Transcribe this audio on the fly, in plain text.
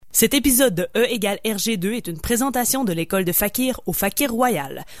Cet épisode de E égale RG2 est une présentation de l'école de Fakir au Fakir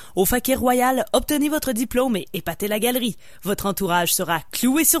Royal. Au Fakir Royal, obtenez votre diplôme et épatez la galerie. Votre entourage sera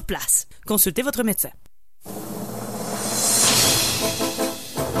cloué sur place. Consultez votre médecin.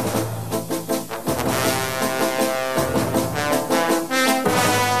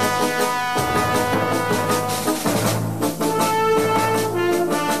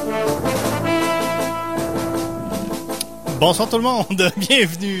 Bonsoir tout le monde,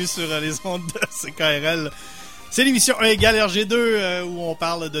 bienvenue sur les ondes de CKRL. C'est l'émission 1 égale RG2 où on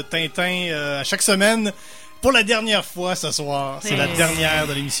parle de Tintin à chaque semaine. Pour la dernière fois ce soir, c'est la dernière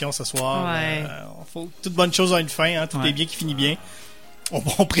de l'émission ce soir. Ouais. Toute bonne chose a une fin, hein, tout est bien qui finit bien.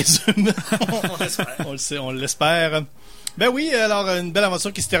 On présume, on l'espère. Ben oui, alors une belle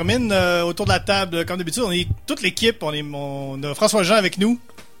aventure qui se termine autour de la table comme d'habitude. On est toute l'équipe, on a François Jean avec nous.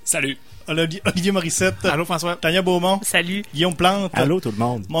 Salut. Olivier Morissette. Allô François. Tania Beaumont. Salut. Guillaume Plante. Allô tout le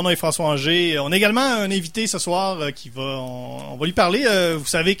monde. Mon nom est François Angers. On a également un invité ce soir on va lui parler. Vous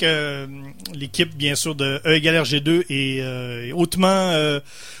savez que l'équipe, bien sûr, de E égale RG2 est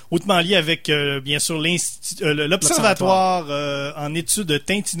hautement liée avec, bien sûr, l'Observatoire en études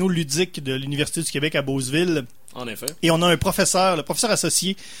tintino-ludiques de l'Université du Québec à Beauceville. En effet. Et on a le professeur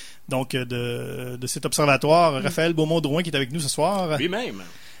associé donc de cet observatoire, Raphaël Beaumont-Drouin, qui est avec nous ce soir. Lui-même.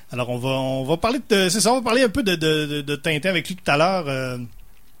 Alors on va parler on va parler un peu de Tintin avec lui tout à l'heure.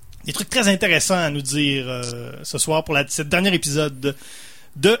 Des trucs très intéressants à nous dire ce soir pour ce dernier épisode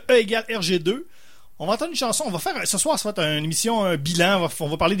de E égale RG2. On va entendre une chanson. Ce soir, ça va être une émission, un bilan. On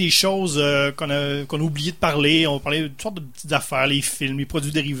va parler des choses qu'on a oublié de parler. On va parler de toutes sortes de petites affaires, les films, les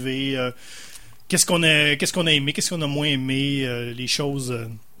produits dérivés. Qu'est-ce qu'on a aimé, qu'est-ce qu'on a moins aimé, les choses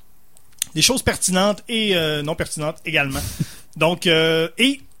pertinentes et non pertinentes également. Donc,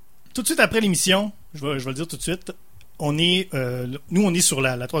 et tout de suite après l'émission, je vais le dire tout de suite, on est sur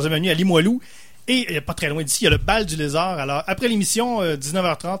la 3e avenue à Limoilou, et pas très loin d'ici, il y a le Bal du Lézard. Alors, après l'émission,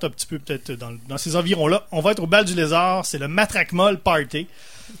 19h30, un petit peu peut-être dans ces environs-là, on va être au Bal du Lézard, c'est le Matraque Molle Party,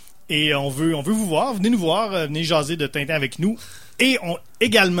 et on veut vous voir, venez nous voir, venez jaser de Tintin avec nous, et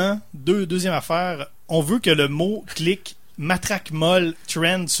également, deuxième affaire, on veut que le mot clique Matraque Molle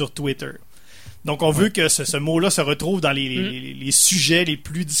trend sur Twitter. Donc, on veut que ce mot-là se retrouve dans les sujets les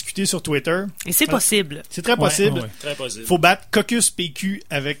plus discutés sur Twitter. Et c'est possible. C'est très possible. Ouais. Très possible. Faut battre Caucus PQ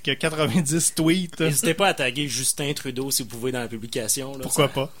avec 90 tweets. N'hésitez pas à taguer Justin Trudeau si vous pouvez dans la publication. Là, Pourquoi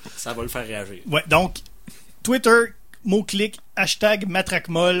pas? Ça va le faire réagir. Ouais, donc, Twitter, mot-clic, hashtag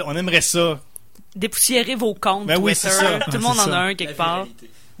matraquemolle, on aimerait ça. Dépoussiérez vos comptes Ben oui, Twitter. c'est ça. Tout le monde C'est en ça. a un quelque part.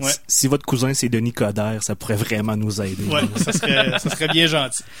 Ouais. Si votre cousin c'est Denis Coderre, ça pourrait vraiment nous aider. Ouais, ça serait bien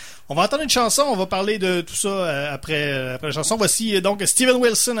gentil. On va entendre une chanson, on va parler de tout ça après la chanson. Voici donc Steven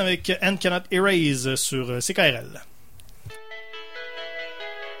Wilson avec And Cannot Erase sur CKRL.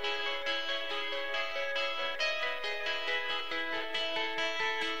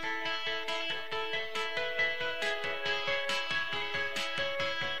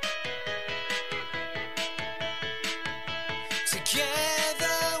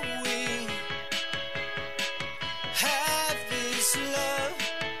 Together we have this love.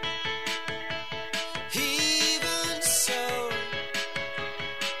 Even so,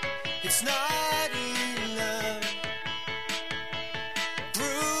 it's not enough.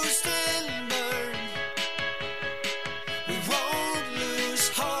 Bruised and burned, we won't lose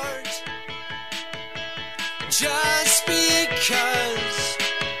heart. Just because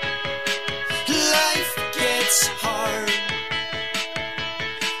life gets hard.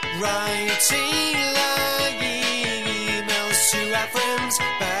 Writing lying emails to our friends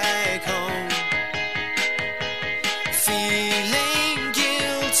back home. Feeling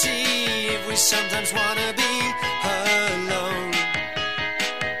guilty if we sometimes wanna be alone.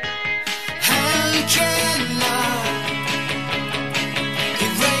 How can love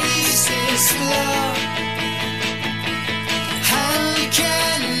erase this love? How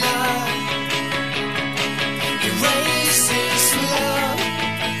can love erase this love?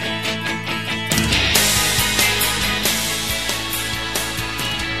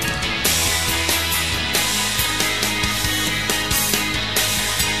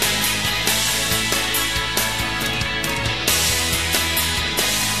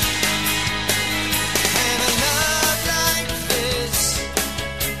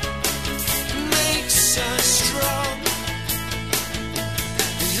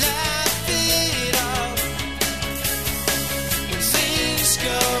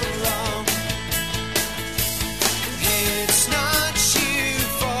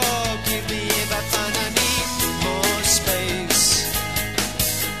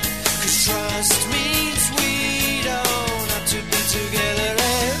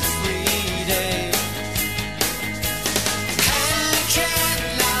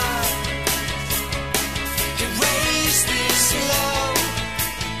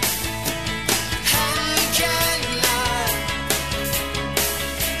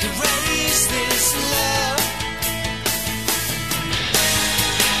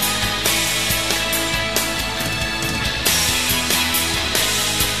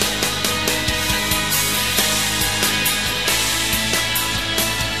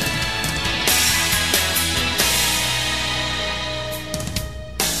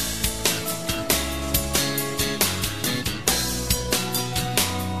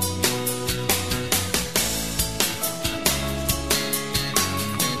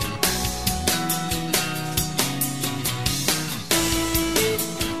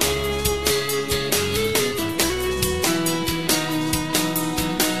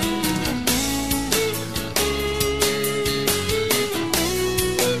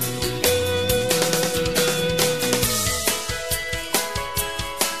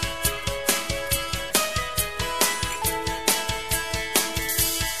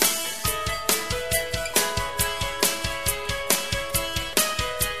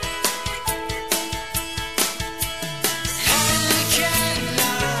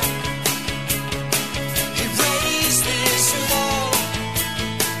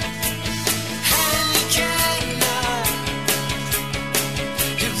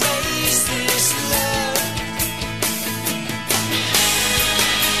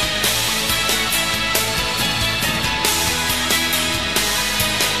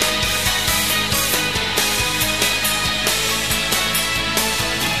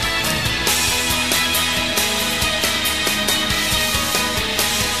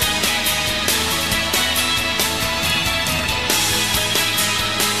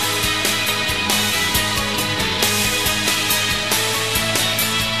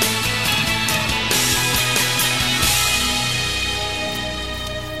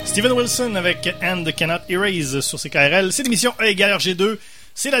 Steven Wilson avec And Cannot Erase sur CKRL. C'est l'émission E égale RG2.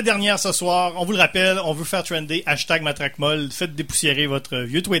 C'est la dernière ce soir. On vous le rappelle, on veut faire trender #matraquemolle. Faites dépoussiérer votre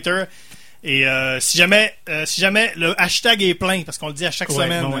vieux Twitter. Et si jamais le hashtag est plein, parce qu'on le dit à chaque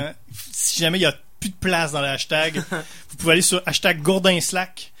semaine, ouais. hein, si jamais il y a plus de place dans le hashtag, vous pouvez aller sur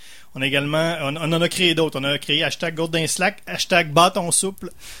 #GourdinSlack. On a également, on en a créé d'autres. On a créé #GourdinSlack, #bâton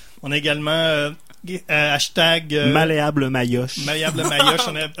souple. On a également hashtag Malléable maillotche. Malléable maillotche.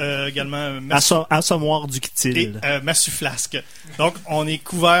 On a également Assommoir et ductile. massuflasque. Donc, on est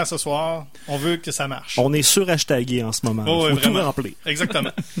couvert ce soir. On veut que ça marche. On est sur-hashtagué en ce moment. Oh, Faut ouais, tout vraiment. remplir. Exactement.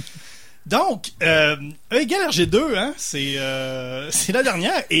 Donc, E égale RG2, hein, c'est la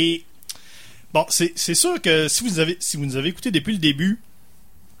dernière. Et bon, c'est sûr que si vous nous avez écouté depuis le début,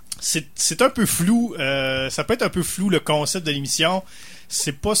 c'est un peu flou. Ça peut être un peu flou le concept de l'émission.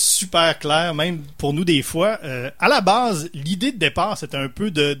 C'est pas super clair, même pour nous des fois. À la base, l'idée de départ, c'était un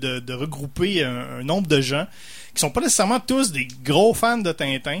peu de regrouper un nombre de gens qui sont pas nécessairement tous des gros fans de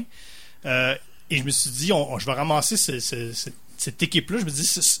Tintin. Et je me suis dit, je vais ramasser cette équipe-là. Je me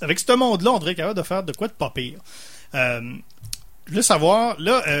dis, avec ce monde-là, on devrait être capable de faire de quoi de pas pire. Je veux savoir,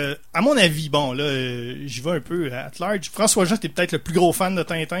 là, à mon avis, bon, là, j'y vais un peu at large. François-Jean, t'es peut-être le plus gros fan de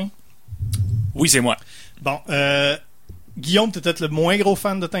Tintin. Oui, c'est moi. Bon, Guillaume, t'es peut-être le moins gros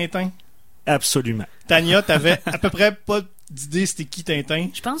fan de Tintin. Absolument. Tania, t'avais à peu près pas d'idée c'était qui Tintin.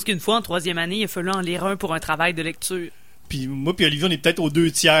 Je pense qu'une fois en 3e année, il a fallu en lire un pour un travail de lecture. Puis moi puis Olivier, on est peut-être aux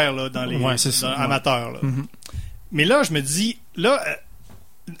 2/3 là, dans les Ouais, c'est ça, ouais. amateurs. Là. Mm-hmm. Mais là, je me dis, là,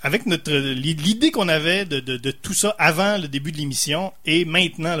 avec l'idée qu'on avait de tout ça avant le début de l'émission et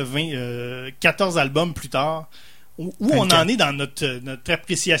maintenant, 14 albums plus tard, où on en est dans notre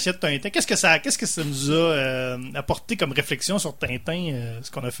appréciation de Tintin. Qu'est-ce que ça nous a apporté comme réflexion sur Tintin, ce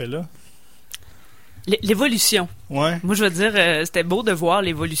qu'on a fait là? L'évolution. Ouais. Moi, je veux dire, c'était beau de voir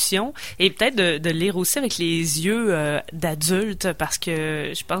l'évolution et peut-être de lire aussi avec les yeux d'adulte parce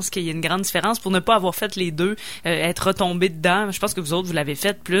que je pense qu'il y a une grande différence pour ne pas avoir fait les deux, être retombé dedans. Je pense que vous autres, vous l'avez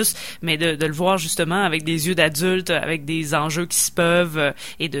fait plus, mais de le voir justement avec des yeux d'adulte, avec des enjeux qui se peuvent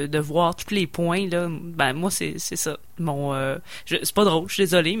et de voir tous les points, là. Ben, moi, c'est ça. Bon, c'est pas drôle, je suis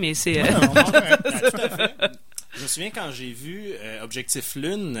désolé, mais c'est... Tout à fait. Je me souviens quand j'ai vu Objectif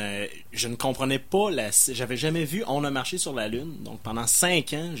Lune, je ne comprenais pas j'avais jamais vu On a marché sur la Lune. Donc pendant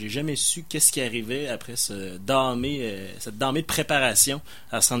 5 ans, j'ai jamais su qu'est-ce qui arrivait après cette damée de préparation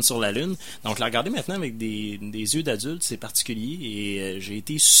à se rendre sur la Lune. Donc la regarder maintenant avec des yeux d'adulte, c'est particulier et j'ai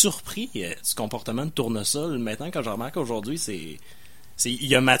été surpris du comportement de Tournesol. Maintenant, quand je remarque aujourd'hui, il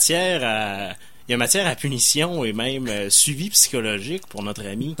y a matière à punition et même suivi psychologique pour notre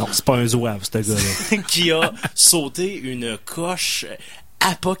ami. Non, c'est pas un zouave, ce gars-là. Qui a sauté une coche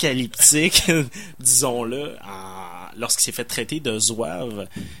apocalyptique, disons-le, lorsqu'il s'est fait traiter de zouave.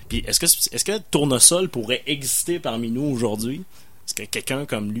 Puis est-ce que Tournesol pourrait exister parmi nous aujourd'hui? Est-ce que quelqu'un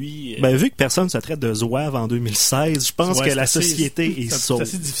comme lui... Ben, vu que personne se traite de zouave en 2016, je pense que la société est C'est sauve.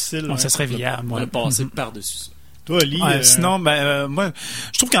 assez difficile. Ça serait viable. On Ouais. a passé par-dessus ça. Toi, Oli, Sinon, moi,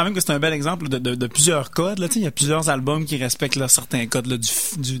 je trouve quand même que c'est un bel exemple de plusieurs codes. Là, il y a plusieurs albums qui respectent là, certains codes là,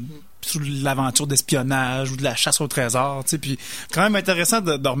 de l'aventure d'espionnage ou de la chasse au trésor. Puis quand même intéressant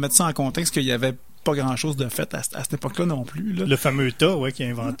de remettre ça en contexte qu'il y avait pas grand-chose de fait à cette époque-là non plus. Là. le fameux tas, ouais, qui a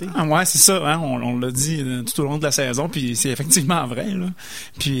inventé. Ah, ouais, c'est ça. Hein, on l'a dit tout au long de la saison, puis c'est effectivement vrai. Là.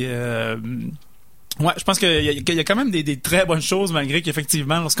 Puis... ouais, je pense qu'il y a quand même des très bonnes choses, malgré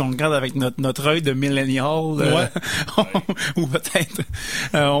qu'effectivement, lorsqu'on regarde avec notre œil de millennial, ou peut-être,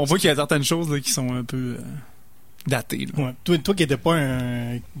 on voit qu'il y a certaines choses là, qui sont un peu datées. Là. Ouais. Toi qui n'étais pas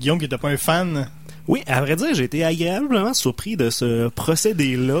Guillaume, qui n'était pas un fan. Oui, à vrai dire, j'ai été agréablement surpris de ce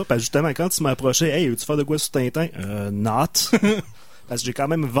procédé-là, parce que justement, quand tu m'approchais, hey, veux-tu faire de quoi sur Tintin? Not. Parce que j'ai quand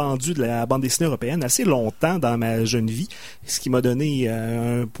même vendu de la bande dessinée européenne assez longtemps dans ma jeune vie, ce qui m'a donné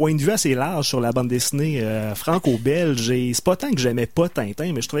un point de vue assez large sur la bande dessinée franco-belge. Et c'est pas tant que j'aimais pas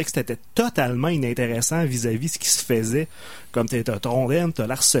Tintin, mais je trouvais que c'était totalement inintéressant vis-à-vis ce qui se faisait. Comme t'as Trondheim, t'as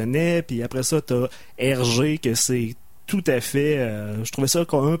Larsenet, puis après ça t'as Hergé, que c'est tout à fait, je trouvais ça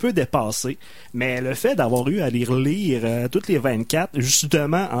un peu dépassé, mais le fait d'avoir eu à les relire toutes les 24,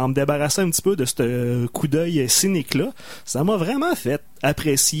 justement en me débarrassant un petit peu de ce coup d'œil cynique-là, ça m'a vraiment fait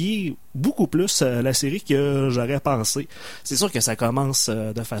apprécier beaucoup plus la série que j'aurais pensé. C'est sûr que ça commence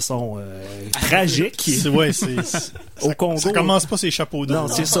de façon tragique. Au Congo, ça commence pas ses chapeaux d'eau. Non,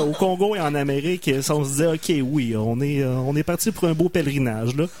 c'est ça. Au Congo et en Amérique, on se disait, OK, oui, on est parti pour un beau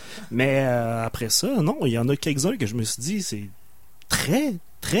pèlerinage, là. Mais après ça, non, il y en a quelques-uns que je me suis dit, c'est très,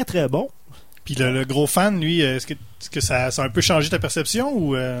 très, très bon. Puis le gros fan, lui, est-ce que Est-ce que ça a un peu changé ta perception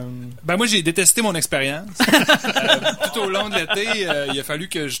ou Ben moi j'ai détesté mon expérience. Tout au long de l'été, il a fallu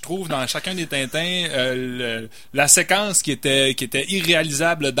que je trouve dans chacun des Tintins la séquence qui était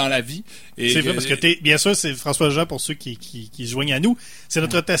irréalisable dans la vie. Et c'est vrai parce que bien sûr c'est François Jean pour ceux qui se joignent à nous. C'est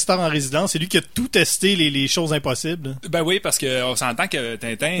notre testeur en résidence. C'est lui qui a tout testé les choses impossibles. Ben oui, parce que on s'entend que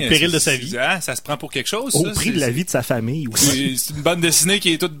Tintin, au péril de sa vie, ça se prend pour quelque chose. Au ça, prix de la vie de sa famille aussi. C'est une bande dessinée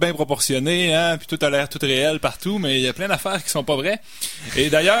qui est toute bien proportionnée, hein, puis tout a l'air tout réel partout, mais il y a plein d'affaires qui sont pas vraies. Et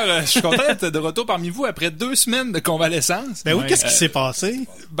d'ailleurs, je suis content d'être de retour parmi vous après 2 semaines de convalescence. Ben oui, qu'est-ce qui s'est passé?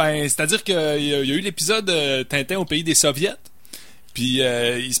 Ben, c'est-à-dire qu'il y a eu l'épisode Tintin au pays des Soviets. Puis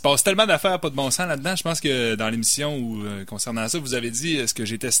il se passe tellement d'affaires pas de bon sens là-dedans. Je pense que dans l'émission où concernant ça, vous avez dit ce que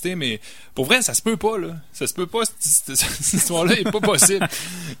j'ai testé, mais pour vrai, ça se peut pas là. Ça se peut pas. Cette histoire-là est pas possible.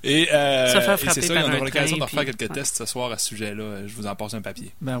 Et c'est ça, on aura l'occasion de refaire quelques tests ce soir à ce sujet-là. Je vous en passe un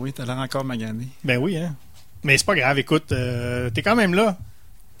papier. Ben oui, t'as l'air encore magané. Ben oui, hein. Mais c'est pas grave. Écoute, t'es quand même là.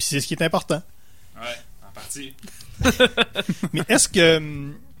 Puis c'est ce qui est important. Ouais, en partie. Mais est-ce qu'il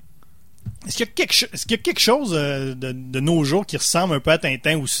y a quelque chose de nos jours qui ressemble un peu à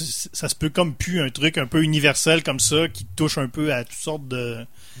Tintin où ça se peut comme plus un truc un peu universel comme ça qui touche un peu à toutes sortes de...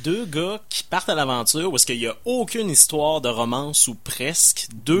 2 gars qui partent à l'aventure où est-ce qu'il n'y a aucune histoire de romance ou presque.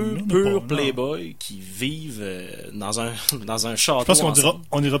 2 purs playboys qui vivent dans un château. Je pense ensemble.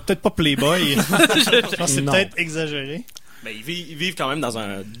 on dira peut-être pas playboy. Je pense que c'est Non. peut-être exagéré. Ben, ils vivent quand même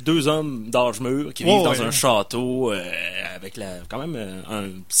dans 2 hommes d'âge mûr qui vivent dans un château avec quand même un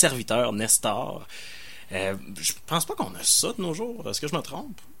serviteur, Nestor. Je pense pas qu'on a ça de nos jours. Est-ce que je me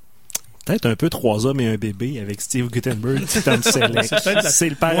trompe? Peut-être un peu 3 hommes et un bébé avec Steve Guttenberg, Tom Selleck. C'est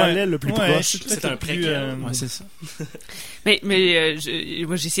le parallèle le plus proche. C'est un préquel. Ouais, c'est ça. Mais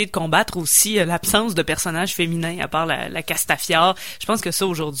moi j'ai essayé de combattre aussi l'absence de personnages féminins à part la Castafiore. Je pense que ça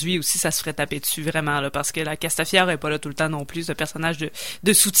aujourd'hui aussi ça se ferait taper dessus vraiment là, parce que la Castafiore est pas là tout le temps non plus, c'est un personnage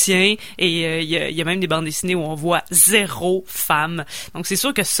de soutien et il y a même des bandes dessinées où on voit 0 femme. Donc c'est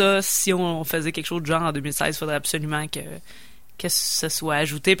sûr que ça, si on faisait quelque chose de genre en 2016, il faudrait absolument que ce soit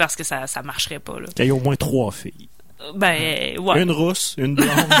ajouté parce que ça marcherait pas là. Qu'il y ait au moins 3 filles. Ben ouais. Une rousse, une blonde,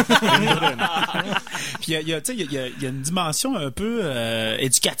 une brune. Puis il y a une dimension un peu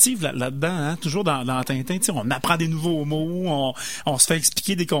éducative là-dedans, hein? Toujours dans Tintin, tu sais, on apprend des nouveaux mots, on se fait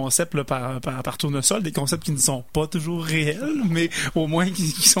expliquer des concepts là, par tournesol, des concepts qui ne sont pas toujours réels, mais au moins qui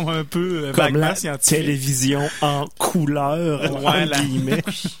sont un peu Comme vaguement la scientifiques. télévision en couleur, entre guillemets.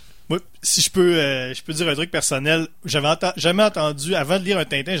 Moi, si je peux dire un truc personnel, j'avais jamais entendu, avant de lire un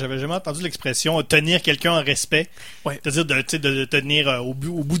Tintin, j'avais jamais entendu l'expression tenir quelqu'un en respect. Ouais. C'est-à-dire de tenir au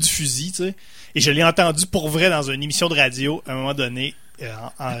bout du fusil, tu sais. Et je l'ai entendu pour vrai dans une émission de radio à un moment donné,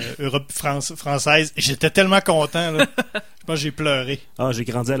 en Europe française. Et j'étais tellement content, là. Je pense que j'ai pleuré. Ah, j'ai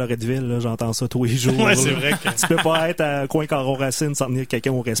grandi à Loretteville, là, j'entends ça tous les jours. Ouais, là. c'est vrai que... Tu peux pas être à Coin-Caron-Racine sans tenir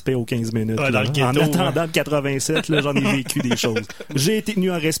quelqu'un au respect aux 15 minutes. Ouais, là. dans le ghetto, en attendant le 87, là, j'en ai vécu des choses. J'ai été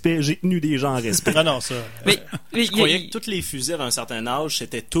tenu en respect, j'ai tenu des gens en respect. Non, ça... Mais Je croyais que tous les fusils à un certain âge,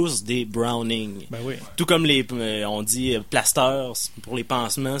 c'était tous des Browning. Ben oui. Tout comme on dit plasters pour les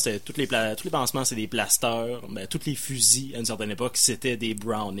pansements, tous les pansements c'est des plasters. Ben, tous les fusils à une certaine époque, c'était des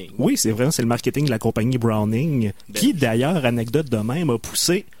Browning. Oui, c'est vrai, c'est le marketing de la compagnie Browning, qui d'ailleurs, anecdote de même, a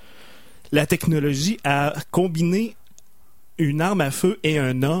poussé la technologie à combiner une arme à feu et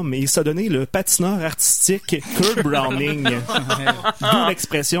un homme, et ça a donné le patineur artistique Kurt Browning. D'où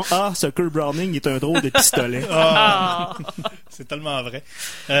l'expression « Ah, ce Kurt Browning est un drôle de pistolet. » C'est tellement vrai.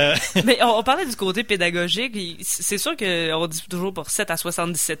 Mais on parlait du côté pédagogique. C'est sûr qu'on dit toujours pour 7 à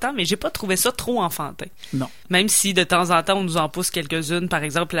 77 ans, mais j'ai pas trouvé ça trop enfantin. Non. Même si de temps en temps, on nous en pousse quelques-unes. Par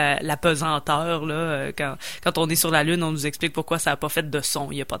exemple, la pesanteur, là, quand on est sur la Lune, on nous explique pourquoi ça a pas fait de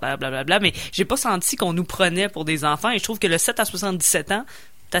son, il y a pas d'air, blablabla. Mais j'ai pas senti qu'on nous prenait pour des enfants, et je trouve que le 7 à 77 ans,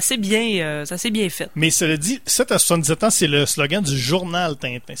 c'est assez bien fait. Mais cela dit, 7 à 77 ans, c'est le slogan du journal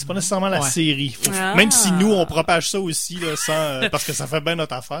Tintin. C'est pas nécessairement la série. Même si nous, on propage ça aussi, là, sans, parce que ça fait bien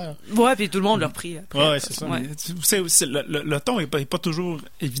notre affaire. Ouais, puis tout le monde l'a repris après. Ouais, c'est ça. Ouais. Tu sais aussi, le ton est pas toujours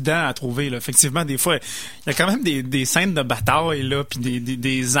évident à trouver. Là. Effectivement, des fois, il y a quand même des scènes de bataille, là, puis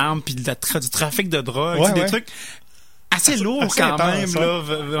des armes, puis du trafic de drogue, Ouais, des trucs assez lourds assez quand intense, même,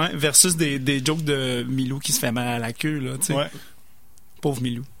 là, versus des jokes de Milou qui se fait mal à la queue, là, tu sais. Ouais. Pauvre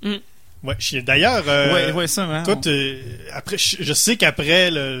Milou. Ouais, d'ailleurs, ouais, ça, hein, toi, après, je sais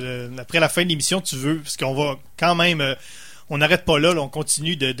qu'après après la fin de l'émission, tu veux, parce qu'on va quand même, on n'arrête pas là, on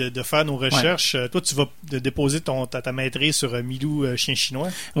continue de faire nos recherches. Toi, tu vas déposer ta maîtrise sur Milou chien chinois.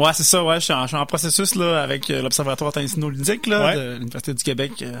 Ouais, c'est ça, ouais. Je suis en processus, là, avec l'Observatoire Tensino-Ludique, là, de l'Université du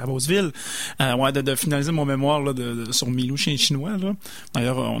Québec à Beauceville. De finaliser mon mémoire, là, sur Milou chien chinois, là.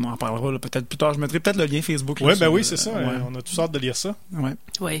 D'ailleurs, on en parlera, là, peut-être plus tard. Je mettrai peut-être le lien Facebook. Ouais, oui, c'est ça. On a tous hâte de lire ça. Ouais.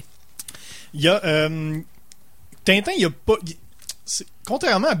 Oui. Il y a, Tintin, il y a pas,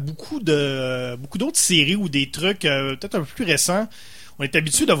 contrairement à beaucoup d'autres séries ou des trucs peut-être un peu plus récents, on est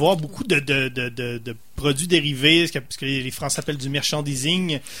habitué de voir beaucoup de produits dérivés, ce que les Français appellent du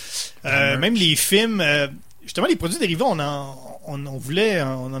merchandising. Même les films, justement, les produits dérivés, on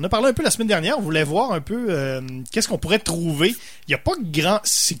en a parlé un peu la semaine dernière. On voulait voir un peu qu'est-ce qu'on pourrait trouver. Il y a pas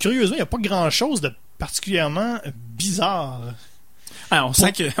curieusement, il n'y a pas grand-chose de particulièrement bizarre. Ah, on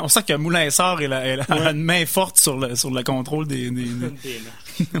sent que Moulin Sort a une main forte sur le contrôle des...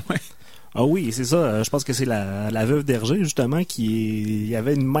 Ouais. Ah oui, c'est ça. Je pense que c'est la veuve d'Hergé, justement, il y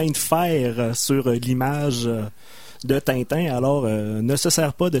avait une main de fer sur l'image de Tintin. Alors, ne se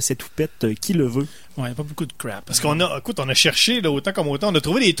sert pas de cette houppette qui le veut. Ouais, pas beaucoup de crap. Parce qu'on a cherché là, autant comme autant. On a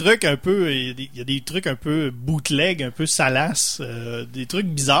trouvé des trucs un peu... Il y a des trucs un peu bootleg, un peu salaces, des trucs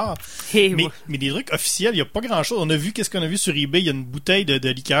bizarres. Mais des trucs officiels, il n'y a pas grand-chose. On a vu qu'est-ce qu'on a vu sur eBay. Il y a une bouteille de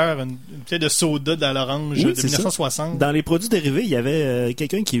liqueur, une bouteille de soda dans l'orange de 1960. Ça. Dans les produits dérivés, il y avait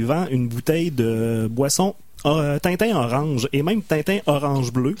quelqu'un qui vend une bouteille de boisson Tintin orange et même Tintin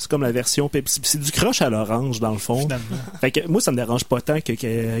orange bleu. C'est comme la version Pepsi. C'est du croche à l'orange dans le fond. Finalement. Fait que moi, ça me dérange pas tant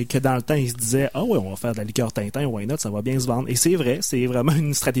que dans le temps, ils se disaient « Ah ouais, on va faire de la liqueur Tintin, why not, ça va bien se vendre. » Et c'est vrai, c'est vraiment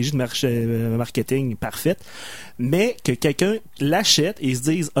une stratégie de marketing parfaite. Mais que quelqu'un l'achète et se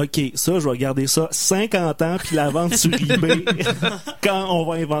dise « Ok, ça, je vais garder ça 50 ans puis la vendre sur eBay quand on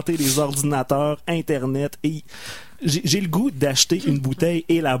va inventer les ordinateurs, Internet et... J'ai le goût d'acheter une bouteille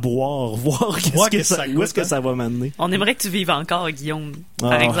et la boire, voir où est-ce que ça va m'amener. On aimerait que tu vives encore, Guillaume,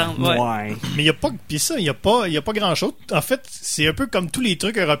 par exemple. Ouais. Mais il y a pas grand-chose. En fait, c'est un peu comme tous les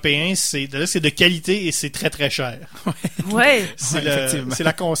trucs européens, c'est de qualité et c'est très très cher. Ouais. C'est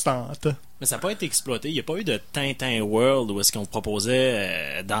la constante. Mais ça n'a pas été exploité. Il n'y a pas eu de Tintin World où est-ce qu'on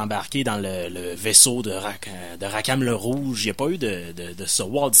proposait d'embarquer dans le vaisseau de Rackham le Rouge. Il n'y a pas eu de ce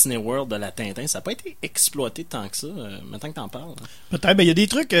Walt Disney World de la Tintin. Ça n'a pas été exploité tant que ça. Maintenant que t'en parles. Peut-être. Il y a des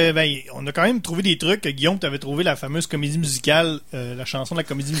trucs. On a quand même trouvé des trucs. Guillaume, tu avais trouvé la fameuse comédie musicale, la chanson de la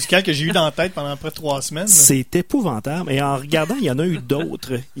comédie musicale que j'ai eue dans la tête pendant près de 3 semaines. C'est épouvantable. Et en regardant, il y en a eu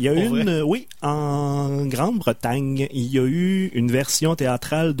d'autres. Il y a en Grande-Bretagne, il y a eu une version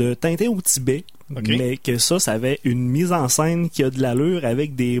théâtrale de Tintin au Tibet. Okay. Mais que ça avait une mise en scène qui a de l'allure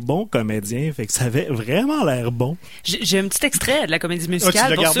avec des bons comédiens. Fait que ça avait vraiment l'air bon. J'ai un petit extrait de la comédie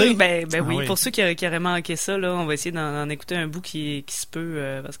musicale. Pour ceux, oui. Pour ceux qui auraient manqué ça, là, on va essayer d'en écouter un bout qui se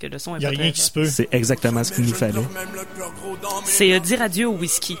peut, parce que le son est pas très... Il n'y a rien qui se peut. C'est exactement ce qu'il nous fallait. C'est dire adieu au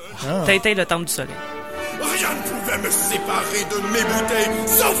whisky. Tintin, le temple du soleil. Rien ne pouvait me séparer de mes bouteilles,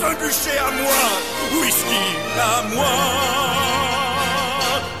 sauf un bûcher à moi. Whisky à moi.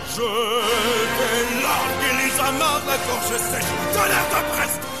 Je vais larguer les amarres de la gorge sèche de l'air de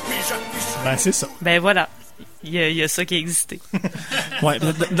presse, puis j'appuie. C'est ça. Voilà. Il y a ça qui a existé. Ouais.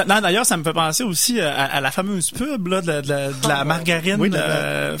 D'ailleurs, ça me fait penser aussi à la fameuse pub là, de la margarine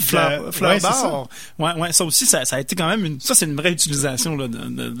fleur d'or. Ouais, ça aussi, ça a été quand même c'est une vraie utilisation là,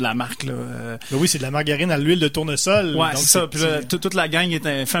 de la marque. Là. Oui, c'est de la margarine à l'huile de tournesol. Ouais, c'est ça. Puis là, toute la gang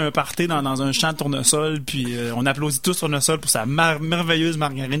fait un party dans un champ de tournesol, puis on applaudit tous tournesol pour sa merveilleuse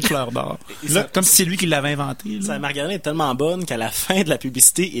margarine fleur d'or. Comme si c'est lui qui l'avait inventée. Sa margarine est tellement bonne qu'à la fin de la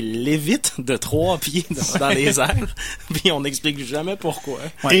publicité, il l'évite de 3 pieds dans les airs, puis on n'explique jamais pourquoi.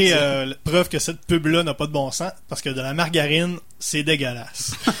 Ouais, et preuve que cette pub-là n'a pas de bon sens, parce que de la margarine, c'est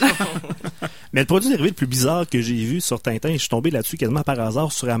dégueulasse. Mais le produit dérivé le plus bizarre que j'ai vu sur Tintin, je suis tombé là-dessus quasiment par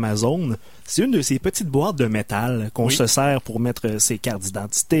hasard sur Amazon, c'est une de ces petites boîtes de métal qu'on se sert pour mettre ses cartes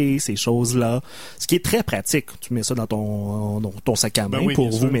d'identité, ces choses-là, ce qui est très pratique. Tu mets ça dans ton sac à main pour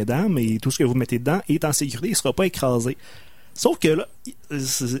vous, mesdames, et tout ce que vous mettez dedans est en sécurité, il ne sera pas écrasé. Sauf que là,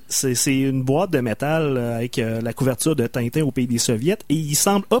 c'est une boîte de métal avec la couverture de Tintin au pays des Soviets, et il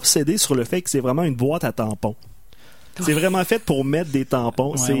semble obsédé sur le fait que c'est vraiment une boîte à tampons. C'est vraiment fait pour mettre des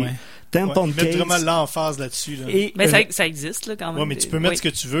tampons. Tampon case. Ils mettent vraiment l'emphase là-dessus. Là. Mais ça existe là, quand même. Oui, mais tu peux mettre ce que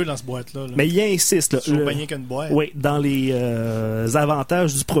tu veux dans cette boîte-là. Là. Mais il insiste. C'est toujours bien qu'une boîte. Oui, dans les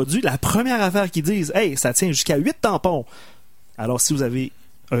avantages du produit, la première affaire qu'ils disent, hey, ça tient jusqu'à 8 tampons. Alors, si vous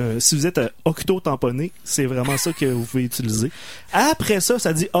êtes octo-tamponné, c'est vraiment ça que vous pouvez utiliser. Après ça,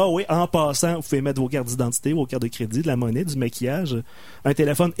 ça dit, en passant, vous pouvez mettre vos cartes d'identité, vos cartes de crédit, de la monnaie, du maquillage, un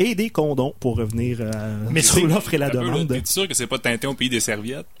téléphone et des condoms pour revenir sur l'offre et la demande. T'es sûr que c'est pas Tintin au pays des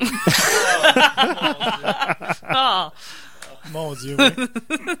serviettes? Mon Dieu, oui.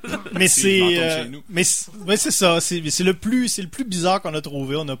 Mais C'est le menton de c'est... chez nous. mais c'est ça. C'est le plus bizarre qu'on a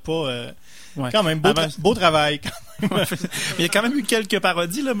trouvé. On n'a pas... Ouais. Quand même, beau travail. Il y a quand même eu quelques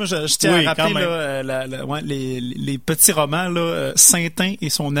parodies, là. Moi, je tiens Oui, à rappeler, quand même. les petits romans, là, Saint-Tin et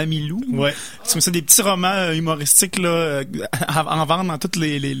son ami loup. Ouais. C'est des petits romans humoristiques, là, en vente dans tous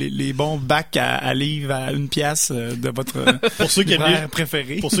les bons bacs à livres à 1 pièce de votre Pour ceux qui aiment libraire les-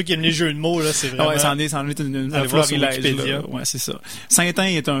 préféré. Pour ceux qui aiment les jeux de mots, là, c'est Ah vraiment... ouais, c'en est une Allez voir sur florilège, Wikipédia. là. Ouais, c'est ça. Saint-Tin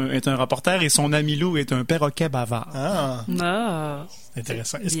est un reporter et son ami loup est un perroquet bavard. Ah, Ah.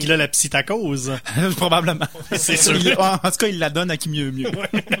 intéressant. Est-ce qu'il a la psychose? Probablement. C'est sûr. En tout cas, il la donne à qui mieux. Il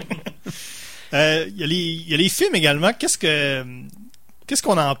y a les films également. Qu'est-ce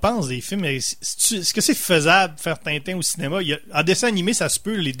qu'on en pense des films? Est-ce que c'est faisable de faire Tintin au cinéma? En dessin animé, ça se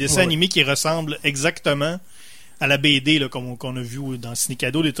peut, les dessins animés qui ressemblent exactement à la BD là, qu'on a vu dans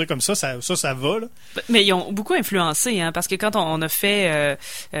Ciné-Cadeau, des trucs comme ça va. Là. Mais ils ont beaucoup influencé, hein, parce que quand on a fait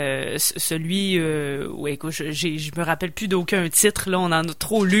celui, ouais, écoute, je me rappelle plus d'aucun titre, là, on en a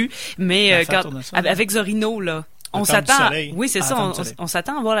trop lu, mais L'affaire quand Tournesol, avec Zorino, là. On Temple s'attend, du Soleil. oui, c'est Ah, ça, Temple du Soleil. on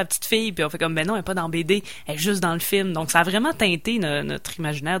s'attend à voir la petite fille, puis on fait comme, ben non, elle est pas dans BD, elle est juste dans le film. Donc, ça a vraiment teinté notre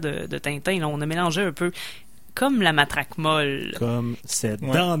imaginaire de Tintin, là. On a mélangé un peu, comme la matraque molle. Comme cette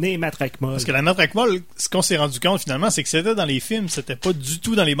Ouais. damnée matraque molle. Parce que la matraque molle, ce qu'on s'est rendu compte finalement, c'est que c'était dans les films, c'était pas du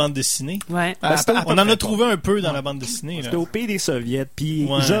tout dans les bandes dessinées. Ouais. Ah, On en a trouvé un peu dans la bande dessinée. Là. C'était au pays des Soviets, puis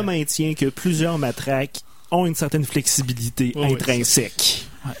Ouais. je maintiens que plusieurs matraques ont une certaine flexibilité Ouais, intrinsèque.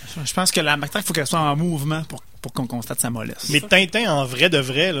 Ouais, je pense que la matraque, il faut qu'elle soit en mouvement pour qu'on constate sa mollesse. Mais Tintin en vrai de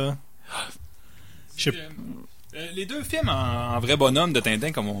vrai, là. Je sais Les deux films en vrai bonhomme de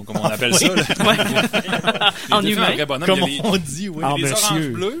Tintin, comme on appelle ça. Là. Les En deux films humain. en vrai bonhomme, comme il y a les- on dit, oui. Ah, les monsieur. oranges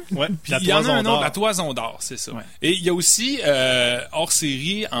bleus. Ouais, Puis la il y en a toison un d'or. autre, la toison d'or, c'est ça. Ouais. Et il y a aussi, hors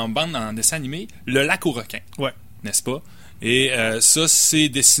série, en dessin animé, Le Lac aux requins. Ouais. N'est-ce pas? Et ça, c'est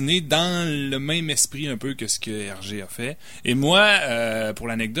dessiné dans le même esprit un peu que ce que Hergé a fait. Et moi, pour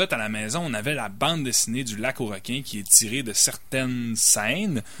l'anecdote, à la maison, on avait la bande dessinée du Lac aux requins qui est tirée de certaines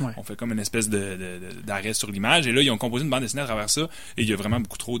scènes. Ouais. On fait comme une espèce d'arrêt sur l'image. Et là, ils ont composé une bande dessinée à travers ça. Et il y a vraiment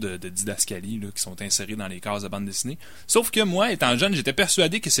beaucoup trop de didascalies là, qui sont insérées dans les cases de bande dessinée. Sauf que moi, étant jeune, j'étais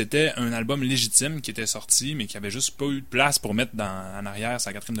persuadé que c'était un album légitime qui était sorti, mais qui avait juste pas eu de place pour mettre en arrière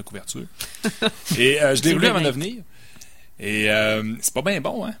sa quatrième de couverture. Et je l'ai relu avant de venir. Et c'est pas bien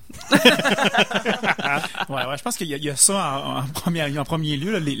bon, hein? Ouais, je pense qu'il y a ça en premier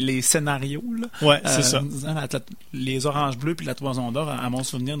lieu, là, les scénarios. Là. Ouais, c'est ça. Les oranges bleues puis la toison d'or, à mon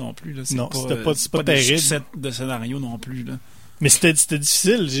souvenir non plus. Là, Non, c'était pas des terrible. succès de scénario non plus. Là. Mais c'était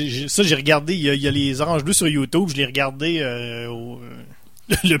difficile. J'ai regardé. Il y a les oranges bleus sur YouTube. Je l'ai regardé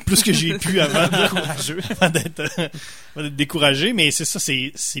le plus que j'ai pu avant d'être découragé. Mais c'est ça,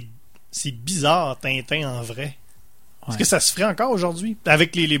 c'est bizarre, Tintin en vrai. Est-ce que ça se ferait encore aujourd'hui?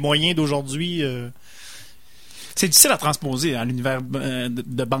 Avec les moyens d'aujourd'hui? C'est difficile à transposer à l'univers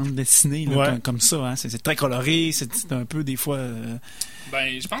de bande dessinée là, Ouais. comme ça. Hein. C'est très coloré, c'est un peu des fois...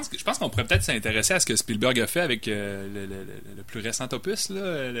 Ben, je pense qu'on pourrait peut-être s'intéresser à ce que Spielberg a fait avec le plus récent opus,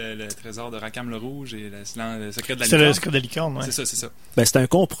 là, le Trésor de Rackham le Rouge et le Secret de la C'est licorne. le secret de la licorne, ouais. C'est ça. Ben, c'est un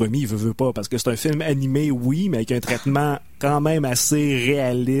compromis, veut pas, parce que c'est un film animé, oui, mais avec un traitement quand même assez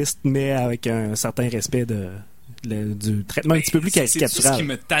réaliste, mais avec un certain respect du traitement un petit peu plus C'est ce qui caricatural.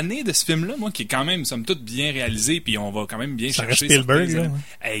 me tannait de ce film-là, moi, qui est quand même, somme toute, bien réalisé, puis on va quand même bien Ça chercher reste Spielberg, certains là, éléments.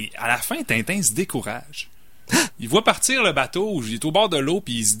 Hey, à la fin, Tintin se décourage. Il voit partir le bateau, il est au bord de l'eau,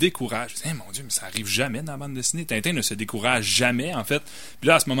 puis il se décourage. Je dis, mon Dieu, mais ça arrive jamais dans la bande dessinée. Tintin ne se décourage jamais, en fait. Puis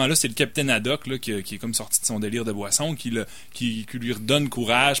là, à ce moment-là, c'est le capitaine Haddock là, qui est comme sorti de son délire de boisson, qui lui redonne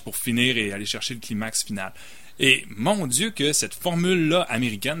courage pour finir et aller chercher le climax final. Et mon Dieu que cette formule-là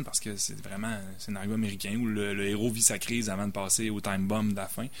américaine, parce que c'est vraiment un scénario américain où le héros vit sa crise avant de passer au time bomb de la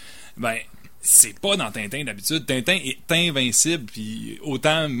fin, ben c'est pas dans Tintin d'habitude. Tintin est invincible, puis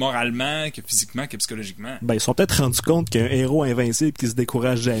autant moralement que physiquement que psychologiquement. Ben, ils se sont peut-être rendus compte qu'un héros invincible qui se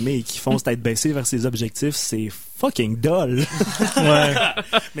décourage jamais et qui fonce tête baissée vers ses objectifs, c'est fucking dull. Ouais.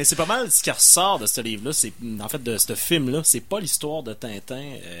 Mais c'est pas mal ce qui ressort de ce livre-là, c'est en fait de ce film-là, c'est pas l'histoire de Tintin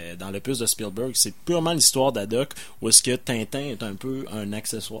dans l'opus de Spielberg, c'est purement l'histoire d'Haddock où est-ce que Tintin est un peu un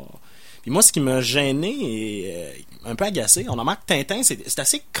accessoire. Puis moi, ce qui m'a gêné et un peu agacé, on remarque que Tintin, c'est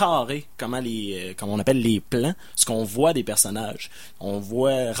assez carré comme on appelle les plans, ce qu'on voit des personnages. On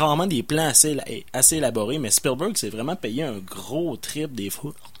voit rarement des plans assez élaborés, mais Spielberg s'est vraiment payé un gros trip des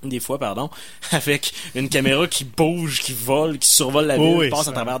fois, avec une caméra qui bouge, qui vole, qui survole la ville, Oui, passe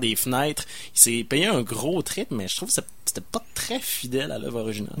ça. à travers des fenêtres. Il s'est payé un gros trip, mais je trouve que c'était pas très fidèle à l'œuvre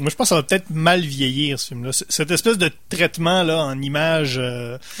originale. Moi, je pense que ça va peut-être mal vieillir, ce film-là. Cette espèce de traitement là en images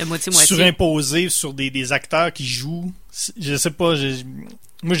La moitié-moitié. surimposé sur des acteurs qui jouent. Je sais pas,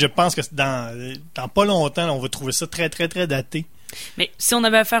 moi je pense que dans pas longtemps, là, on va trouver ça très très très daté. Mais si on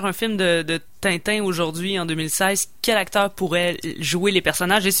avait à faire un film de Tintin aujourd'hui, en 2016, quel acteur pourrait jouer les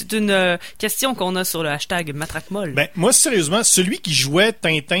personnages? Et c'est une question qu'on a sur le hashtag Matraquemolle. Ben, moi, sérieusement, celui qui jouait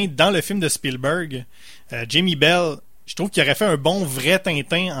Tintin dans le film de Spielberg, Jamie Bell, je trouve qu'il aurait fait un bon vrai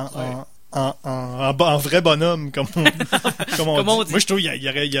Tintin en vrai bonhomme, comme on dit. Moi, je trouve qu'il y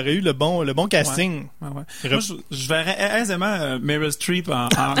aurait eu le bon casting. Ouais. Moi, je verrais aisément Meryl Streep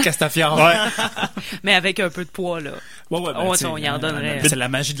en Castafiore. Ouais. Mais avec un peu de poids, là. On y en donnerait. C'est la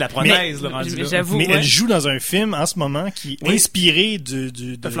magie de la prothèse, là, rendu là. J'avoue, mais elle joue dans un film en ce moment qui est inspiré de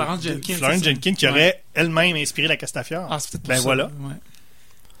Florence Jenkins. Florence Jenkins qui aurait elle-même inspiré la Castafiore. Ah, c'est peut-être Ben pour ça. voilà. Ouais.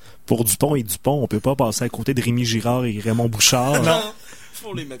 Pour Dupont et Dupont, on peut pas passer à côté de Rémi Girard et Raymond Bouchard. Non.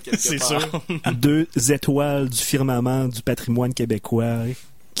 Faut les mettre quelque C'est part. sûr. 2 étoiles du firmament du patrimoine québécois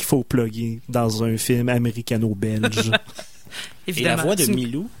qu'il faut plugger dans un film américano-belge. Et Évidemment. la voix de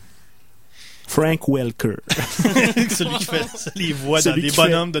Milou. Frank Welker. Celui qui fait les voix Celui dans les qui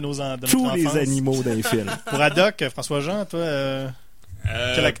bonhommes de notre Tous enfance. les animaux d'un film. Pour Haddock, François-Jean, toi...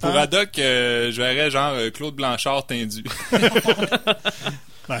 quel acteur? Pour Haddock, je verrais genre Claude Blanchard tendu.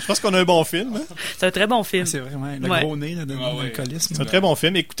 Ben, je pense qu'on a un bon film. Hein? C'est un très bon film. C'est vrai, ouais. Le Ouais. gros nez, là, de l'alcoolisme. C'est un très bon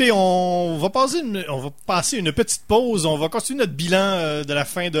film. Écoutez, on va passer une petite pause. On va continuer notre bilan de la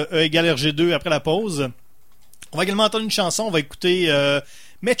fin de E égale RG2 après la pause. On va également entendre une chanson. On va écouter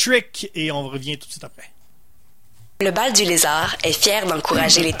Metric et on revient tout de suite après. Le Bal du Lézard est fier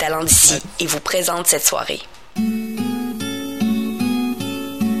d'encourager les talents d'ici et vous présente cette soirée.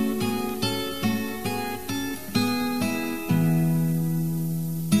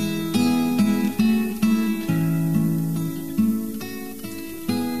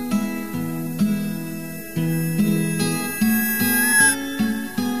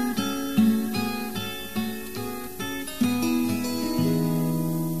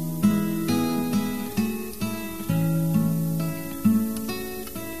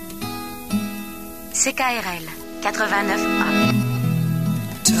 CKRL 89.1.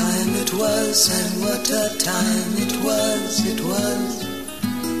 Time it was, and what a time it was.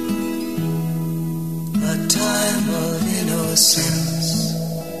 A time of innocence,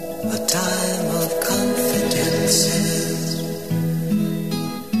 a time of confidences.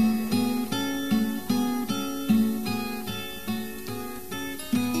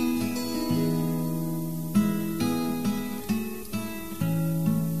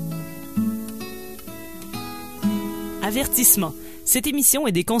 Avertissement. Cette émission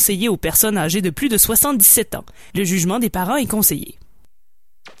est déconseillée aux personnes âgées de plus de 77 ans. Le jugement des parents est conseillé.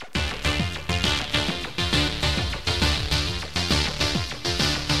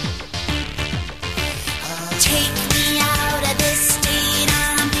 Take me out of this state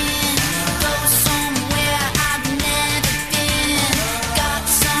I'm in. Go somewhere I've never been. Got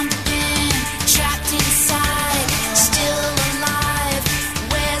something trapped inside, still alive.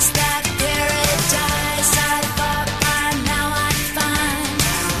 Where's that paradise I thought by now I'd find?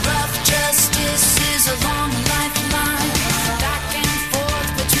 Rough justice is a long lifeline. Back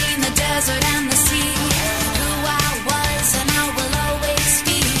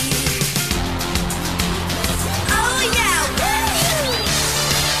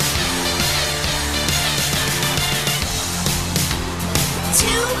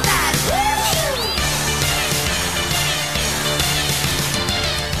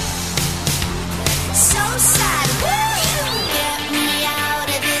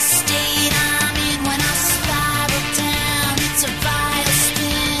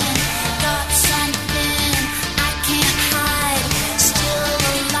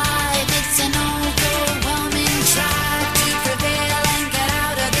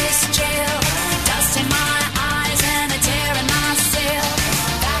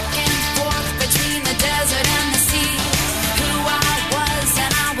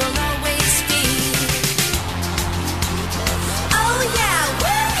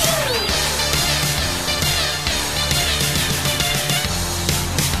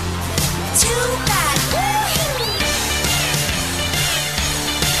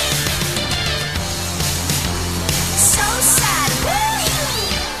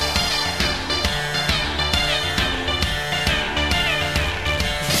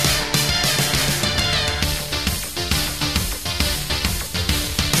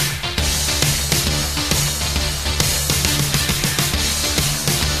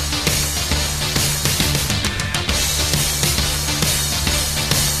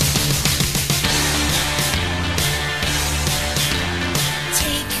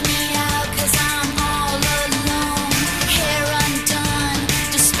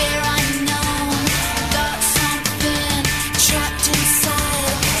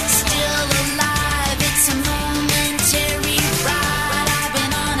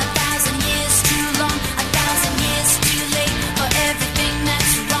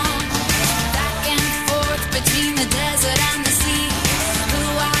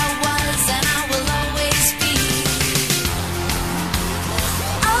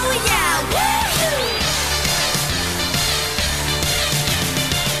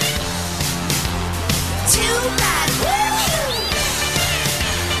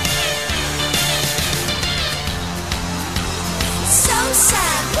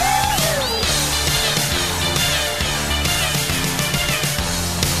sad. Woo!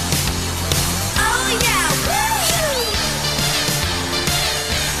 Oh yeah, woo!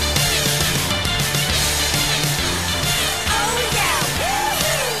 Oh yeah, woo!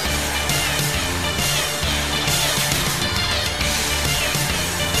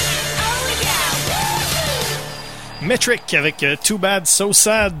 Oh yeah, woo! Metric avec Too Bad, So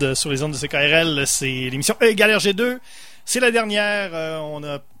Sad sur les ondes de CKRL. C'est l'émission E égale RG2. C'est la dernière.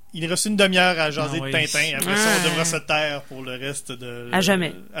 Il reste une demi-heure à jaser Ah oui. de Tintin. Après ça, on devra se taire pour le reste de... À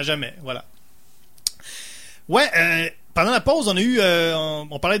jamais. À jamais, voilà. Ouais, pendant la pause, on a eu...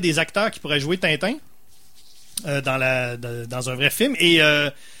 on parlait des acteurs qui pourraient jouer Tintin dans un vrai film. Et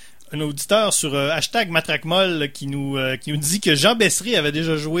un auditeur sur hashtag Matraquemol qui nous dit que Jean Bessery avait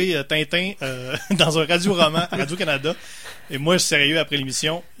déjà joué Tintin dans un radio-roman à Radio-Canada. Et moi, sérieux, après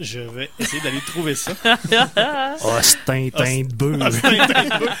l'émission, je vais essayer d'aller trouver ça. Oh, c'est Tintin de bœuf. Ah, c'est Tintin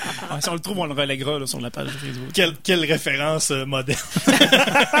de bœuf. Ouais, si on le trouve, on le relèguera là, sur la page Facebook. Quelle référence moderne.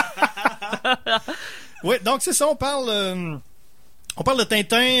 Ouais, donc c'est ça, on parle de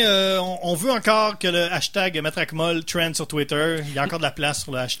Tintin. On veut encore que le hashtag Matraquemol trend sur Twitter. Il y a encore de la place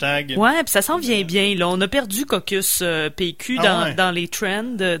sur le hashtag. Ouais, puis ça s'en vient bien. Là. On a perdu Caucus PQ dans les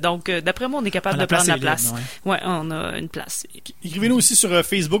trends. Donc, d'après moi, on est capable de prendre la place. Ouais, on a une place. Écrivez-nous aussi sur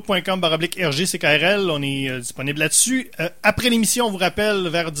facebook.com/RGCKRL. On est disponible là-dessus. Après l'émission, on vous rappelle,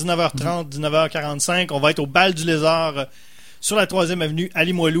 vers 19h30, 19h45, on va être au Bal du Lézard sur la 3e avenue à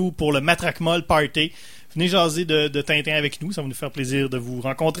Limoilou pour le Matraquemol Party. Venez jaser de Tintin avec nous, ça va nous faire plaisir de vous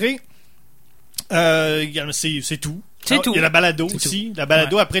rencontrer. C'est tout. C'est tout. Il y a la balado aussi. La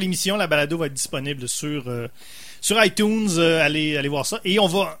balado, après l'émission, la balado va être disponible sur iTunes. Allez voir ça. Et on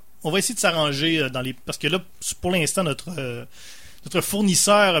va essayer de s'arranger parce que là, pour l'instant, notre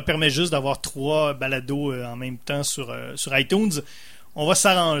fournisseur permet juste d'avoir 3 balados en même temps sur iTunes. On va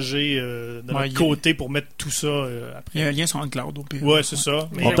s'arranger de notre côté pour mettre tout ça après. Il y a un lien sur OnCloud au pire. Ouais, c'est ça.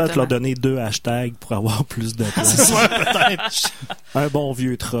 On va peut-être leur donner 2 hashtags pour avoir plus de place. Ouais, peut-être. Un bon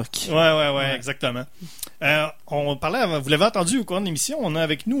vieux troc. Ouais, exactement. On parlait, vous l'avez entendu au cours de l'émission, on a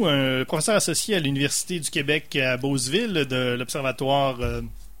avec nous un professeur associé à l'Université du Québec à Beauceville de l'Observatoire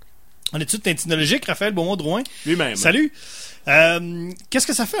en études tintinologiques, Raphaël Beaumont-Drouin. Lui-même. Salut. Qu'est-ce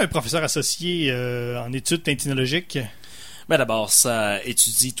que ça fait un professeur associé en études tintinologiques? Ben d'abord, ça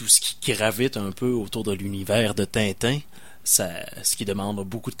étudie tout ce qui gravite un peu autour de l'univers de Tintin, ce qui demande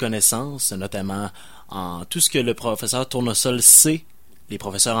beaucoup de connaissances, notamment en tout ce que le professeur Tournesol sait. Les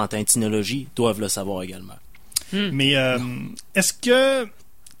professeurs en tintinologie doivent le savoir également. Mais qu'est-ce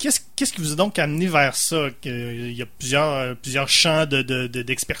qui vous a donc amené vers ça? Il y a plusieurs champs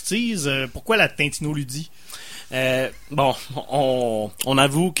d'expertise. Pourquoi la tintinoludie? Bon, on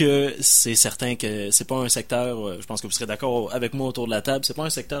avoue que c'est certain que c'est pas un secteur, je pense que vous serez d'accord avec moi autour de la table, c'est pas un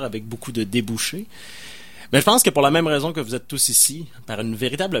secteur avec beaucoup de débouchés. Mais je pense que pour la même raison que vous êtes tous ici, par une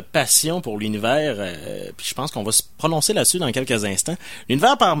véritable passion pour l'univers, puis je pense qu'on va se prononcer là-dessus dans quelques instants,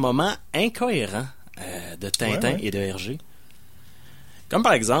 l'univers par moments incohérent de Tintin et de Hergé. Comme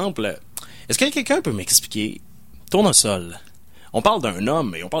par exemple, est-ce que quelqu'un peut m'expliquer, Tournesol, on parle d'un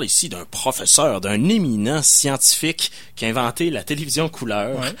homme, et on parle ici d'un professeur, d'un éminent scientifique qui a inventé la télévision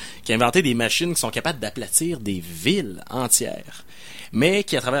couleur, qui a inventé des machines qui sont capables d'aplatir des villes entières, mais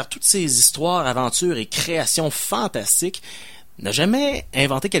qui, à travers toutes ces histoires, aventures et créations fantastiques, n'a jamais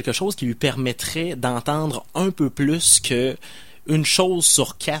inventé quelque chose qui lui permettrait d'entendre un peu plus que une chose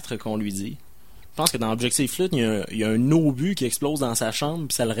sur 4 qu'on lui dit. Je pense que dans Objectif Flûte, il y a un obus qui explose dans sa chambre,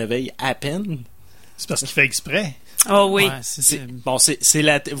 puis ça le réveille à peine. C'est parce qu'il fait exprès. Oh oui. Ouais,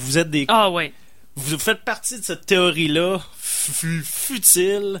 vous êtes des... Ah oui. Vous faites partie de cette théorie-là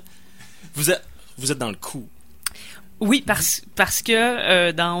futile. Vous êtes dans le coup. Oui, parce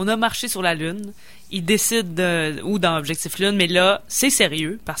que On a marché sur la Lune, il décide ou dans Objectif Lune, mais là, c'est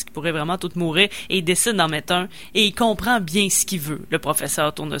sérieux, parce qu'il pourrait vraiment tout mourir, et il décide d'en mettre un, et il comprend bien ce qu'il veut, le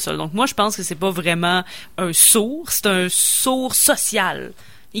professeur Tournesol. Donc moi, je pense que c'est pas vraiment un sourd, c'est un sourd social.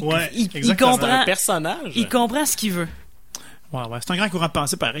 Il comprend un personnage. Il comprend ce qu'il veut. Ouais, c'est un grand courant de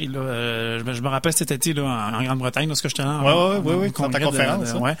pensée pareil. Là. Je me rappelle cet été là, en Grande-Bretagne, lorsque j'étais là. Oui, dans ta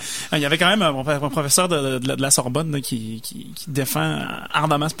conférence. Ouais. Il y avait quand même un professeur de la Sorbonne là, qui défend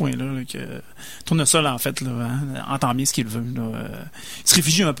ardemment ce point-là, là, que Tournesol, en fait, là, entend bien ce qu'il veut. Là, il se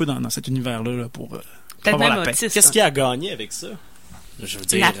réfugie un peu dans cet univers-là là, pour peut-être avoir même la paix. autiste. Qu'est-ce qu'il a gagné avec ça? Je veux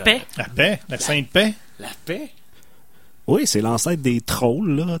dire, La paix. La paix, la sainte paix. La paix? Oui, c'est l'ancêtre des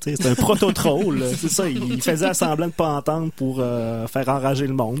trolls, là. C'est un proto-troll. C'est ça, il faisait semblant de pas entendre pour faire enrager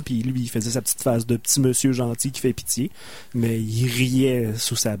le monde, puis lui, il faisait sa petite face de petit monsieur gentil qui fait pitié, mais il riait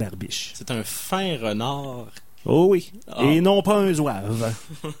sous sa barbiche. C'est un fin renard Oh oui. Ah. Et non pas un zouave.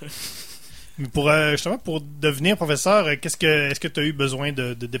 Mais justement, pour devenir professeur, est-ce que tu as eu besoin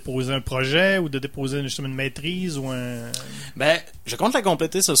de déposer un projet ou de déposer justement une maîtrise ou un... Ben, je compte la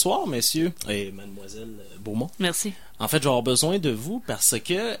compléter ce soir, messieurs et mademoiselle Beaumont. Merci. En fait, je vais avoir besoin de vous parce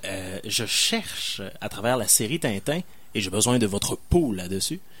que je cherche à travers la série Tintin et j'ai besoin de votre peau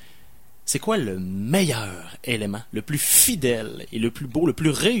là-dessus. C'est quoi le meilleur élément, le plus fidèle et le plus beau, le plus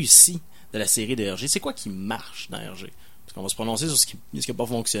réussi de la série de Hergé? C'est quoi qui marche dans Hergé? Parce qu'on va se prononcer sur ce qui n'a pas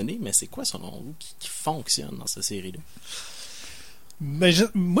fonctionné, mais c'est quoi, selon vous, qui fonctionne dans cette série-là? Ben,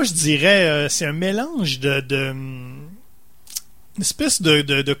 moi, je dirais c'est un mélange une espèce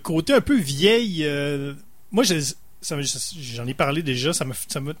de côté un peu vieille. Moi, j'en ai parlé déjà, ça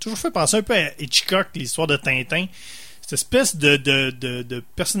m'a toujours fait penser un peu à Hitchcock, l'histoire de Tintin. Cette espèce de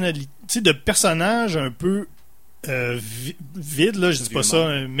personnalité, de personnage un peu vide, là, je dis pas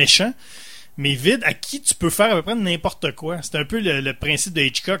ça, méchant, mais vide, à qui tu peux faire à peu près n'importe quoi. C'est un peu le principe de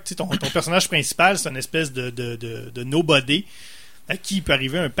Hitchcock. Ton personnage principal, c'est une espèce de nobody à qui il peut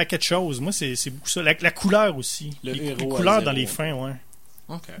arriver un paquet de choses. Moi, c'est beaucoup ça. La couleur aussi. Les couleurs dans les fins, ouais.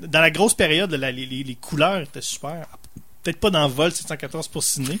 Okay. Dans la grosse période, les couleurs étaient super. Peut-être pas dans Vol 714 pour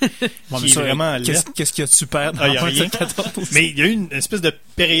Ciné, qui est vraiment laid. Qu'est-ce qu'il y a de super dans Il y a Vol rien. 714? Mais il y a eu une espèce de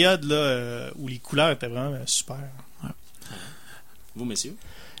période là, où les couleurs étaient vraiment super. Vous, messieurs?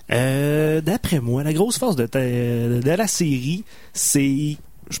 D'après moi, la grosse force de la série, c'est...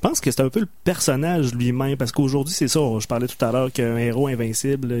 Je pense que c'est un peu le personnage lui-même, parce qu'aujourd'hui, c'est ça, je parlais tout à l'heure qu'un héros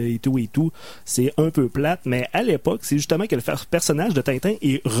invincible et tout, c'est un peu plate, mais à l'époque, c'est justement que le personnage de Tintin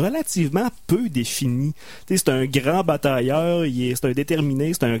est relativement peu défini. Tu sais, c'est un grand batailleur, c'est un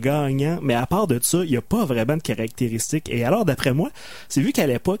déterminé, c'est un gagnant, mais à part de ça, il n'y a pas vraiment de caractéristiques. Et alors, d'après moi, c'est vu qu'à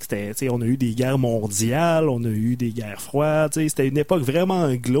l'époque, on a eu des guerres mondiales, on a eu des guerres froides, c'était une époque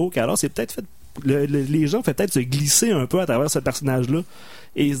vraiment glauque, alors c'est peut-être fait les gens font peut-être se glisser un peu à travers ce personnage-là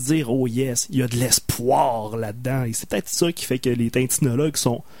et se dire, oh yes, il y a de l'espoir là-dedans. Et c'est peut-être ça qui fait que les tintinologues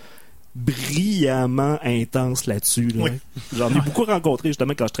sont brillamment intenses là-dessus. Là. Oui. J'en ai beaucoup rencontré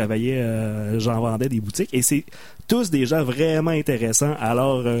justement quand je travaillais, j'en vendais des boutiques, et c'est tous des gens vraiment intéressants.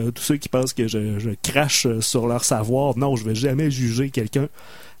 Alors, tous ceux qui pensent que je crache sur leur savoir, non, je vais jamais juger quelqu'un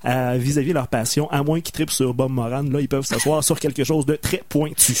vis-à-vis de leur passion, à moins qu'ils trippent sur Bob Moran. Là, ils peuvent s'asseoir sur quelque chose de très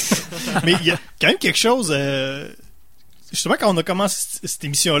pointu. Mais il y a quand même quelque chose... Justement, quand on a commencé cette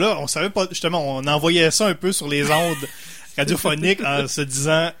émission-là, on savait pas... Justement, on envoyait ça un peu sur les ondes radiophoniques en se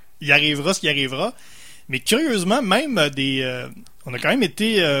disant, il arrivera ce qui arrivera. Mais curieusement, même on a quand même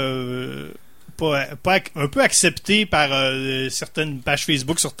été... un peu accepté par certaines pages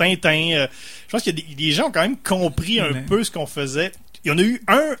Facebook sur Tintin. Je pense qu'il y a des gens ont quand même compris un peu ce qu'on faisait. Il y en a eu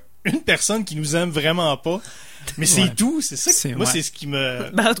une personne qui nous aime vraiment pas. Mais c'est tout, c'est ça. Moi, c'est ce qui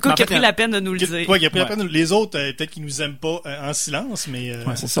me... Ben, en tout cas, qui a pris la peine de nous le dire. Qui a pris la peine. Les autres, peut-être qu'ils nous aiment pas en silence, mais...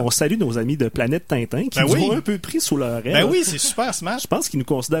 on salue nos amis de Planète Tintin qui nous ont un peu pris sous leur aile. Ben oui, c'est super smart. Je pense qu'ils nous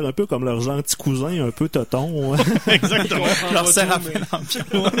considèrent un peu comme leur gentil cousin, un peu toton. Exactement. Leur Séraphin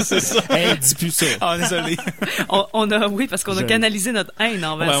Lampion. C'est ça. Hey, dis plus ça. Ah, désolé. Oui, parce qu'on a canalisé notre haine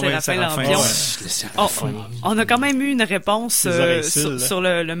envers Séraphin Lampion. On a quand même eu une réponse sur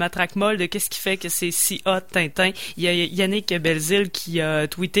le matraque molle de qu'est-ce qui fait que c'est si hot Tintin. Il y a Yannick Belzile qui a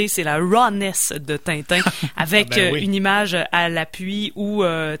tweeté, c'est la rawness de Tintin avec une image à l'appui où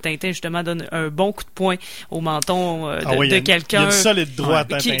Tintin justement donne un bon coup de poing au menton de quelqu'un. Il y a une solide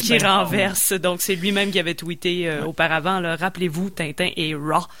droite qui renverse. Donc c'est lui-même qui avait tweeté auparavant. Là, rappelez-vous, Tintin est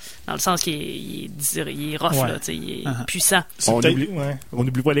raw dans le sens qu'il est rough, là, il est puissant. On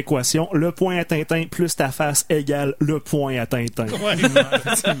n'oublie pas l'équation. Le point à Tintin plus ta face égale le point à Tintin.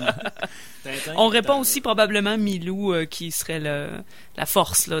 On répond aussi probablement Milou qui serait la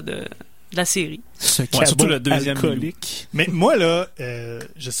force là, de la série. Surtout le deuxième alcoolique. Mais moi là,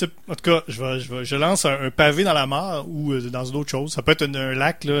 je sais, en tout cas, je lance un pavé dans la mare ou dans une autre chose. Ça peut être un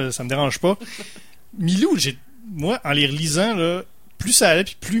lac là, ça me dérange pas. Milou, moi en les relisant là, plus ça allait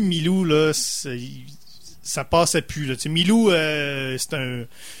puis plus Milou là, ça passait plus là. Tu sais, Milou,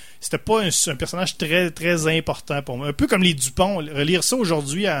 c'était pas un personnage très très important pour moi. Un peu comme les Dupont. Relire ça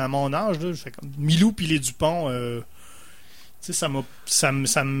aujourd'hui à mon âge, là, je fais comme Milou puis les Dupont. Tu sais, ça me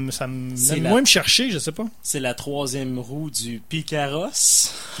moins me chercher, je sais pas. C'est la troisième roue du Picaros.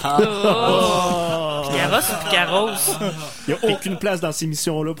 Picaros ou Picaros? Il n'y a aucune place dans ces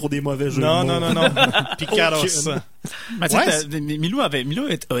missions-là pour des mauvais jeux. Non. Picaros. Mais tu sais, Milou a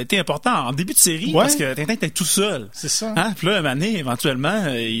été important en début de série parce que Tintin était tout seul. C'est ça. Hein? Puis là, un moment donné, éventuellement,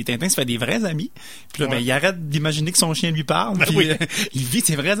 Tintin se fait des vrais amis. Puis là, ben, il arrête d'imaginer que son chien lui parle. Puis il vit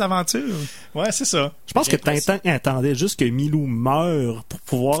ses vraies aventures. Ouais, c'est ça. Je pense que Tintin attendait juste que Milou meure pour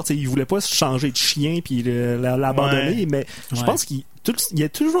pouvoir, tu sais, il voulait pas se changer de chien puis l'abandonner, mais je pense qu'il y a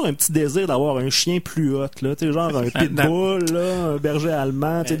toujours un petit désir d'avoir un chien plus hot, là, tu sais, genre un pitbull, là, un berger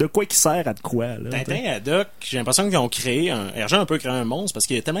allemand, tu sais, de quoi qui sert à de quoi, là. Tintin et Haddock, j'ai l'impression qu'ils ont Hergé a un peu créé un monstre parce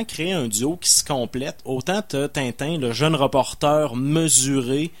qu'il a tellement créé un duo qui se complète. Autant t'as Tintin, le jeune reporter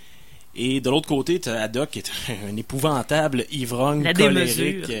mesuré, et de l'autre côté, t'as Haddock qui est un épouvantable ivrogne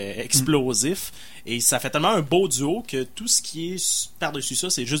colérique, explosif. Et ça fait tellement un beau duo que tout ce qui est par-dessus ça,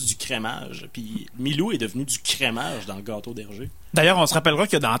 c'est juste du crémage. Puis Milou est devenu du crémage dans le gâteau d'Hergé. D'ailleurs, on se rappellera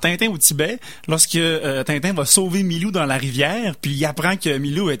que dans Tintin au Tibet, lorsque Tintin va sauver Milou dans la rivière, puis il apprend que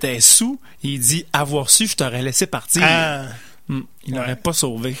Milou était sous, il dit « Avoir su, je t'aurais laissé partir. Il n'aurait pas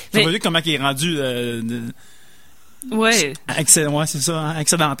sauvé. Vous voyez comment il est rendu... Ouais. Ouais, c'est ça, hein,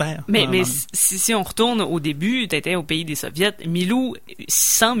 excédentaire. Mais si on retourne au début, Tintin au pays des Soviets,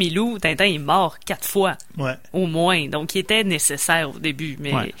 sans Milou, Tintin est mort 4 fois. Ouais. Au moins. Donc, il était nécessaire au début.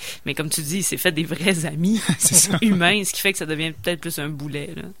 Mais comme tu dis, il s'est fait des vrais amis humains, ce qui fait que ça devient peut-être plus un boulet,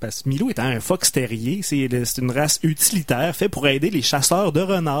 là. Parce que Milou étant un fox terrier, c'est une race utilitaire, fait pour aider les chasseurs de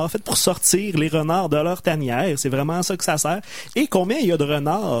renards, fait pour sortir les renards de leur tanière. C'est vraiment ça que ça sert. Et combien il y a de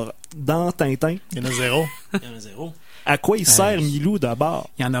renards dans Tintin? Il y en a 0. Il y en a 0. À quoi il sert Milou d'abord?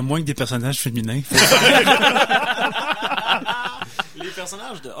 Il y en a moins que des personnages féminins.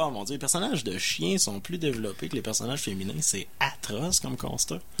 Les personnages de chiens sont plus développés que les personnages féminins. C'est atroce comme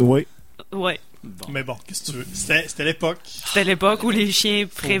constat. Oui. Ouais. Bon. Mais bon, qu'est-ce que tu veux? C'était l'époque. C'était l'époque où les chiens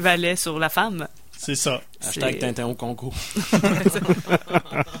prévalaient sur la femme. C'est ça. Hashtag Tintin au concours.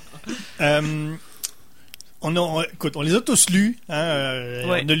 Écoute, on les a tous lus. Hein,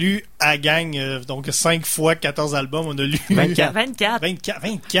 On a lu à gang, donc 5 fois 14 albums. On a lu 24.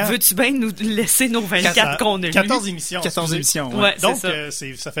 24. Veux-tu bien nous laisser nos 24 qu'on a lus? 14 émissions. 14 émissions, ouais. Donc,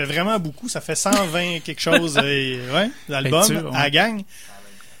 ça fait vraiment beaucoup. Ça fait 120 quelque chose d'albums à gang.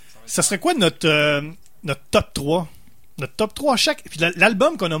 Ça serait quoi notre top 3? Notre top 3 chaque... Puis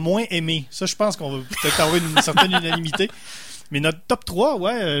l'album qu'on a moins aimé. Ça, je pense qu'on va peut-être avoir une certaine unanimité. Mais notre top 3,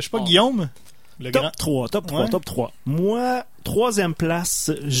 je sais pas, Guillaume... Top 3. Moi, 3e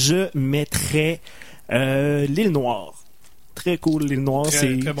place, je mettrais L'Île Noire. Très cool, L'Île Noire.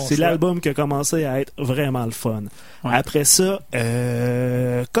 Très bon c'est choix. l'album qui a commencé à être vraiment le fun. Ouais. Après ça,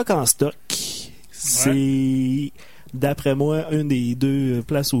 Coq en stock. C'est, d'après moi, une des 2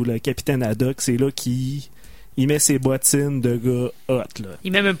 places où le capitaine Haddock, c'est là qu'il met ses bottines de gars hot, là.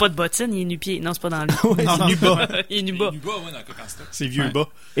 Il met même pas de bottines, il est nu-pied. Non, c'est pas dans le... non, nu-bas. Il est nu-bas. Ouais, dans Coq en stock. C'est vieux bas.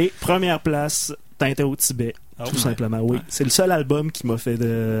 Et première place, Tintin au Tibet. Tout simplement, oui. Ouais. C'est le seul album qui m'a fait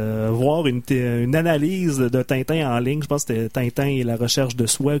voir une analyse de Tintin en ligne. Je pense que c'était Tintin et la recherche de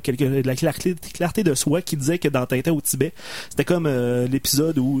soi, la clarté de soi, qui disait que dans Tintin au Tibet, c'était comme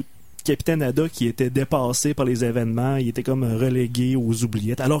l'épisode où Capitaine Haddock qui était dépassé par les événements, il était comme relégué aux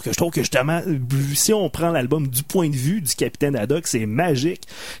oubliettes. Alors que je trouve que justement, si on prend l'album du point de vue du Capitaine Haddock, c'est magique.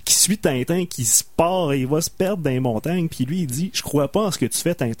 Qui suit Tintin, qui se part et il va se perdre dans les montagnes, puis lui il dit « Je crois pas en ce que tu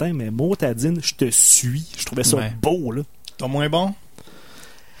fais, Tintin, mais motadine, je te suis. » Je trouvais ça beau, là. Ton moins bon?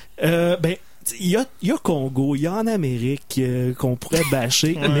 Il y a Congo, il y a en Amérique qu'on pourrait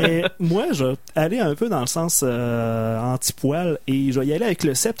bâcher, mais moi, je vais aller un peu dans le sens anti-poil et je vais y aller avec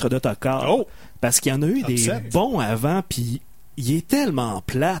le sceptre de Tokar. Oh! Parce qu'il y en a eu des bons avant, puis il est tellement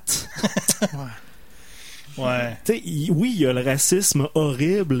plate. Ouais. Tu sais, oui, il y a le racisme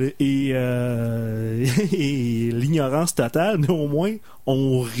horrible et l'ignorance totale, mais au moins,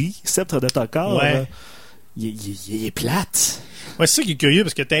 on rit. Sceptre de Tokar, il est plate. Ouais, c'est ça qui est curieux,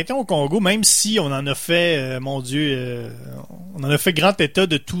 parce que Tintin au Congo, même si on en a fait, on en a fait grand état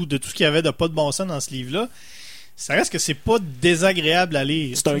de tout ce qu'il y avait de pas de bon sens dans ce livre-là, ça reste que c'est pas désagréable à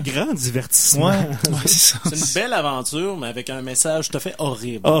lire. C'est un grand divertissement. Ouais. C'est une belle aventure, mais avec un message tout à fait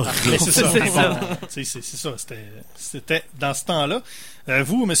horrible. Mais c'est ça. C'est ça. C'est ça. C'était dans ce temps-là.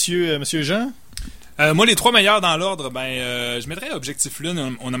 Vous, monsieur Jean? Moi, les 3 meilleurs dans l'ordre, je mettrais Objectif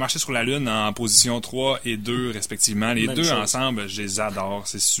Lune. On a marché sur la Lune en position 3 et 2, respectivement. Les deux ensemble, je les adore.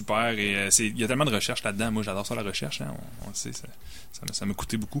 C'est super. Et il y a tellement de recherche là-dedans. Moi, j'adore ça, la recherche. Hein. On le sait, ça m'a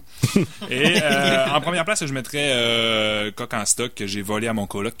coûté beaucoup. Et en première place, je mettrais Coq en stock, que j'ai volé à mon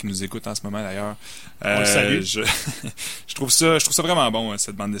coloc qui nous écoute en ce moment, d'ailleurs. On le salue. Je trouve ça vraiment bon,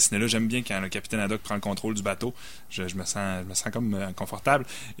 cette bande dessinée-là. J'aime bien quand le capitaine Haddock prend le contrôle du bateau. Je me sens comme confortable.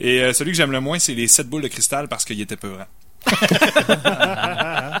 Et celui que j'aime le moins, c'est les 7 boules de cristal parce qu'il était peurant. C'est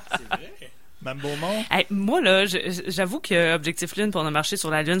vrai. Mme Beaumont? Hey, moi, là, j'avoue que Objectif Lune, pour on a marché sur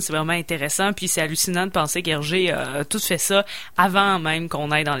la Lune, c'est vraiment intéressant. Puis c'est hallucinant de penser qu'Hergé a tout fait ça avant même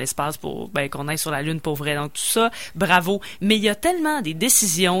qu'on aille dans l'espace qu'on aille sur la Lune pour vrai. Donc tout ça, bravo. Mais il y a tellement des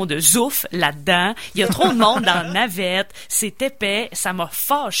décisions de zouf là-dedans. Il y a trop de monde dans la navette. C'est épais. Ça m'a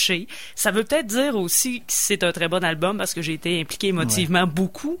fâché. Ça veut peut-être dire aussi que c'est un très bon album parce que j'ai été impliqué émotivement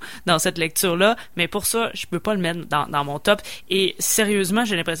beaucoup dans cette lecture-là. Mais pour ça, je peux pas le mettre dans mon top. Et sérieusement,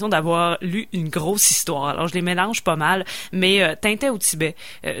 j'ai l'impression d'avoir lu une grosse histoire. Alors, je les mélange pas mal, mais Tintin au Tibet,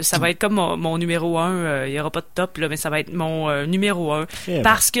 ça va être comme mon numéro 1. Il y aura pas de top, là, mais ça va être mon numéro 1.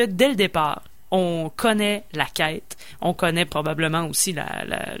 Parce que, dès le départ, on connaît la quête, on connaît probablement aussi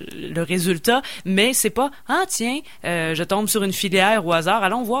le résultat, mais c'est pas « Ah, tiens, je tombe sur une filière au hasard,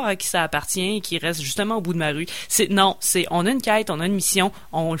 allons voir à qui ça appartient, qui reste justement au bout de ma rue. » Non, on a une quête, on a une mission,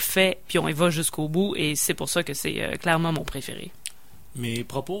 on le fait, puis on y va jusqu'au bout, et c'est pour ça que c'est clairement mon préféré. Mes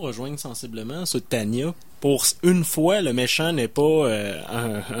propos rejoignent sensiblement ceux de Tania. Pour une fois, le méchant n'est pas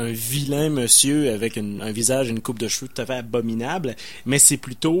un vilain monsieur avec un visage et une coupe de cheveux tout à fait abominable, mais c'est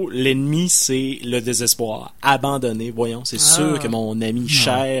plutôt l'ennemi, c'est le désespoir. Abandonné, voyons, c'est sûr que mon ami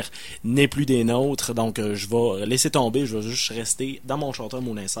cher n'est plus des nôtres, donc je vais laisser tomber, je vais juste rester dans mon chanteur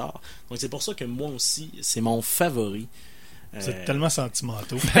Moulinsart. Donc c'est pour ça que moi aussi, c'est mon favori. C'est tellement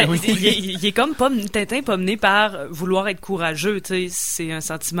sentimentaux. Il est comme Tintin pas mené par vouloir être courageux, tu sais, c'est un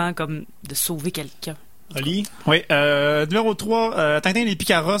sentiment comme de sauver quelqu'un. Oli? Oui, numéro 3, Tintin et les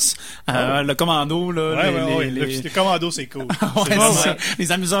Picaros, le commando, là. Le commando, c'est cool. Ouais, ça.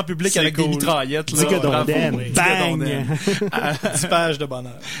 Les amusants publics avec des mitraillettes, là. Bang! 10 pages de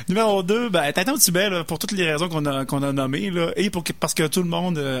bonheur. Numéro 2, Tintin au Tibet, là, pour toutes les raisons qu'on a nommées, là, et parce que tout le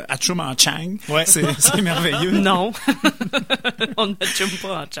monde atchoum en Chang. Ouais. C'est merveilleux. Non. On n'atchoum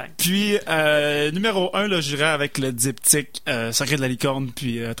pas en Chang. Puis, numéro 1, là, j'irais avec le diptyque Secret de la licorne,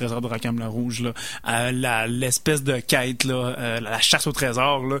 puis Trésor de Rackham le Rouge, là. L'espèce de quête, là, la chasse au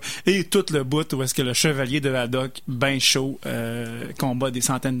trésor, là, et tout le bout où est-ce que le chevalier de Haddock, ben chaud, combat des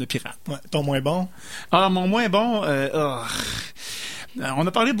centaines de pirates. Ouais. Ton moins bon? Ah, mon moins bon, on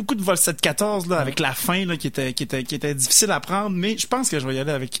a parlé beaucoup de Vol 714 là, avec la fin là, qui était difficile à prendre, mais je pense que je vais y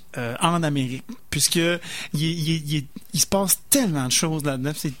aller avec En Amérique, puisque il se passe tellement de choses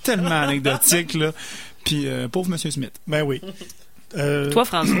là-dedans, c'est tellement anecdotique là. Puis pauvre Monsieur Smith. Ben oui. Toi,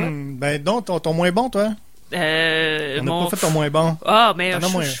 François? Ben donc, ton moins bon, toi? On n'a pas fait ton moins bon. Ah, mais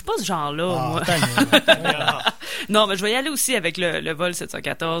je suis pas ce genre-là, moi. Attends, non, mais je vais y aller aussi avec le vol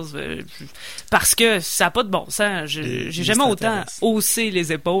 714 parce que ça n'a pas de bon sens. J'ai jamais autant haussé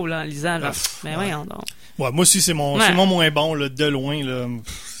les épaules en lisant. Là. Mais voyons donc. Ouais, moi aussi, c'est mon moins bon, là, de loin. Là.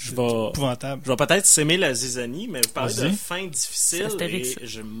 Je vais épouvantable. Je vais peut-être s'aimer la zizanie, mais vous parlez de fin difficile.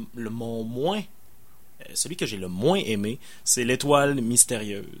 Celui que j'ai le moins aimé, c'est l'Étoile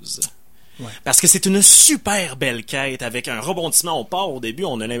mystérieuse. Ouais. Parce que c'est une super belle quête avec un rebondissement. On part au début,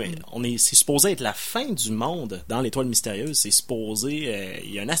 c'est supposé être la fin du monde dans l'Étoile mystérieuse. C'est supposé,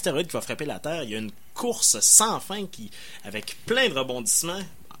 il y a un astéroïde qui va frapper la Terre. Il y a une course sans fin avec plein de rebondissements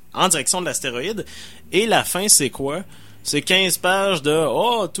en direction de l'astéroïde. Et la fin, c'est quoi? C'est 15 pages de «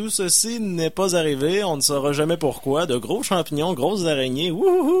 Oh, tout ceci n'est pas arrivé, on ne saura jamais pourquoi. » De gros champignons, grosses araignées.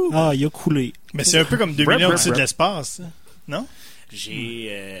 Wouhou! Ah, il a coulé. Mais c'est un peu comme 2000 ans au-dessus de l'espace, non?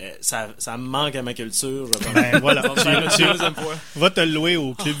 Ça me manque à ma culture. Ben voilà. Va te louer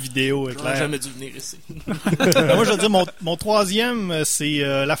au club vidéo. J'aurais jamais dû venir ici. Moi, je veux dire, mon troisième,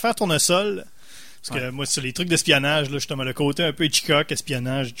 c'est l'affaire Tournesol. Parce que moi, sur les trucs d'espionnage, là, justement, le côté un peu Hitchcock,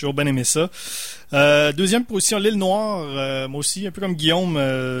 espionnage, j'ai toujours bien aimé ça. Deuxième position, L'Île Noire, moi aussi, un peu comme Guillaume,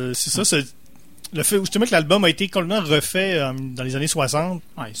 c'est ça, c'est le fait justement que l'album a été complètement refait dans les années 60.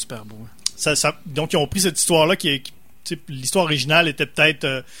 Ouais, super beau. Donc, ils ont pris cette histoire-là l'histoire originale était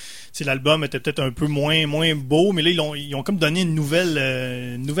peut-être... l'album était peut-être un peu moins beau, mais là, ils ont comme donné une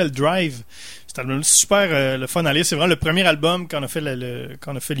nouvelle drive. Cet album super le fun à lire. C'est vraiment le premier album quand on a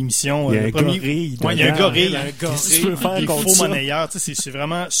fait l'émission. Il y a un gorille. Ouais, il y a un gorille. Qu'est-ce que tu veux faire des contre faux ça? monnayeurs. C'est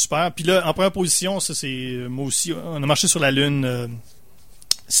vraiment super. Puis là, en première position, ça c'est moi aussi. On a marché sur la Lune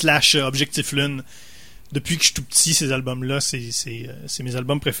 / Objectif Lune. Depuis que je suis tout petit, ces albums-là, c'est mes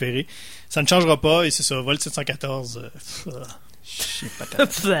albums préférés. Ça ne changera pas, et c'est ça, Vol 714.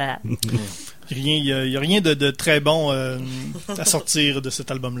 Il y a rien de très bon à sortir de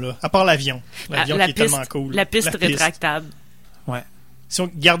cet album-là, à part l'avion. L'avion qui est tellement cool. La piste rétractable. Ouais. Si on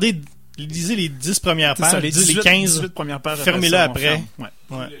lisez les 10 premières pages, les 15 premières pages, fermez-le après.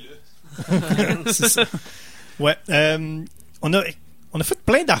 Ouais. C'est ça. Ouais. On a fait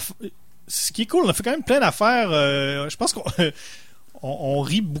plein d'affaires. Ce qui est cool, on a fait quand même plein d'affaires. Je pense qu'on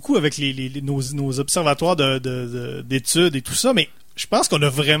rit beaucoup avec nos observatoires d'études et tout ça, mais je pense qu'on a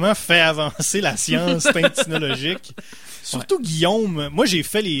vraiment fait avancer la science tintinologique. Surtout Guillaume. Moi, j'ai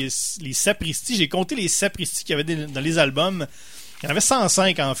fait les sapristis. J'ai compté les sapristis qu'il y avait dans les albums. Il y en avait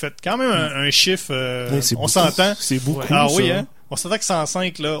 105, en fait. Quand même un chiffre, C'est on beaucoup. s'entend. C'est beaucoup. Ah oui, ça. hein? On s'entend que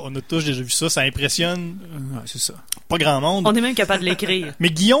 105, là, on a tous déjà vu ça. Ça impressionne Ouais, c'est ça. pas grand monde. On est même capable de l'écrire. Mais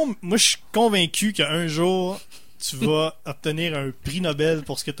Guillaume, moi, je suis convaincu qu'un jour, tu vas obtenir un prix Nobel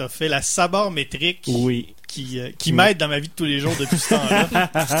pour ce que tu as fait, la sabormétrique, Oui. qui m'aide dans ma vie de tous les jours depuis ce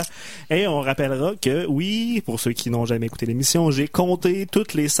temps-là. Et on rappellera que, oui, pour ceux qui n'ont jamais écouté l'émission, j'ai compté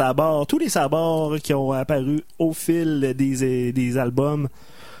tous les sabords qui ont apparu au fil des albums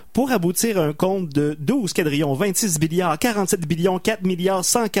pour aboutir à un compte de 12 quadrillons, 26 milliards, 47 billions, 4 milliards,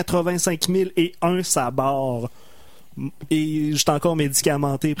 185 000 et 1 sabord. Et je suis encore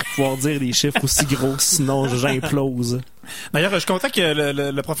médicamenté pour pouvoir dire des chiffres aussi gros, sinon j'implose. D'ailleurs, je suis content que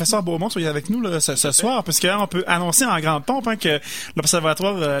le professeur Beaumont soit avec nous là, ce soir, parce qu'on peut annoncer en grande pompe que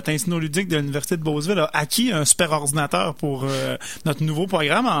l'Observatoire tintinoludique de l'Université de Beauceville a acquis un super ordinateur pour notre nouveau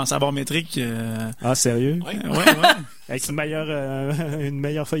programme en sabormétrique. Ah, sérieux? Ouais. Avec une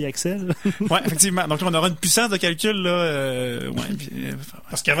meilleure feuille Excel? Ouais, effectivement. Donc là, on aura une puissance de calcul là.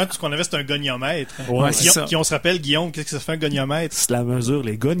 Parce qu'avant, tout ce qu'on avait, c'était un goniomètre. Ouais, c'est ça. Qui, on se rappelle, Guillaume, qu'est-ce que ça fait un goniomètre? C'est la mesure,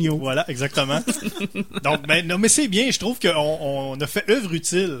 les gognos. Voilà, exactement. Donc, non, mais c'est bien. Je trouve qu'on a fait œuvre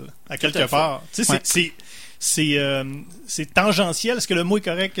utile à quelque part. Tu sais, c'est tangentiel. Est-ce que le mot est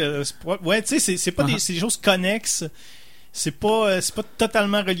correct? Ouais, tu sais, c'est pas c'est des choses connexes. C'est pas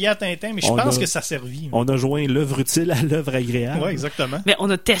totalement relié à Tintin, mais je pense que ça a servi. On a joint l'œuvre utile à l'œuvre agréable. Oui, exactement. Mais on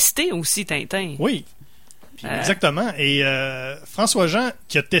a testé aussi Tintin. Oui. Puis, exactement. Et François-Jean,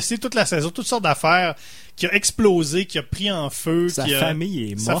 qui a testé toute la saison, toutes sortes d'affaires, qui a explosé, qui a pris en feu. Sa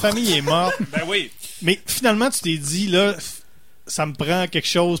famille est morte. Ben oui. Mais finalement, tu t'es dit, là, ça me prend quelque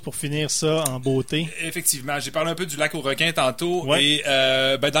chose pour finir ça en beauté. Effectivement, j'ai parlé un peu du lac aux requins tantôt. Ouais. Et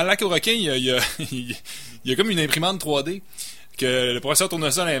dans le lac aux requins, il y a comme une imprimante 3D que le professeur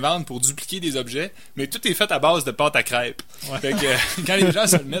Tournesol invente pour dupliquer des objets, mais tout est fait à base de pâte à crêpes. Ouais. Fait que quand les gens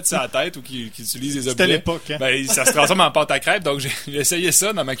se le mettent sur la tête ou qu'ils utilisent des C'était objets, l'époque, hein? ben, ça se transforme en pâte à crêpes. Donc j'ai essayé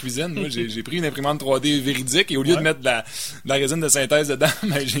ça dans ma cuisine. Moi, j'ai pris une imprimante 3D véridique et au lieu de mettre de la résine de synthèse dedans,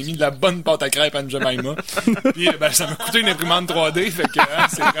 ben, j'ai mis de la bonne pâte à crêpes en Jemima. Puis ben, ça m'a coûté une imprimante 3D. Fait que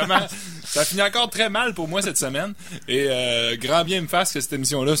c'est vraiment... Ça finit encore très mal pour moi cette semaine. Et grand bien me fasse que cette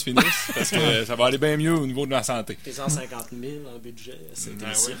émission-là se finisse, parce que ça va aller bien mieux au niveau de ma santé. Tes 150 000 en budget, c'est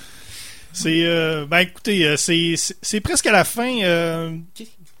délicieux. C'est écoutez, c'est presque à la fin.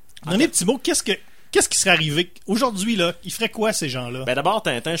 Donnez un petit mot. Qu'est-ce qui serait arrivé aujourd'hui là? Il ferait quoi ces gens-là? Ben d'abord,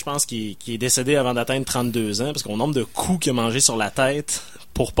 Tintin, je pense qu'il est décédé avant d'atteindre 32 ans, parce qu'au nombre de coups qu'il a mangé sur la tête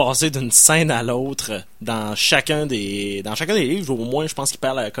pour passer d'une scène à l'autre dans chacun des livres, au moins je pense qu'il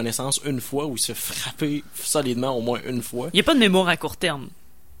perd la connaissance une fois, ou il se fait frapper solidement au moins une fois. Il n'y a pas de mémoire à court terme.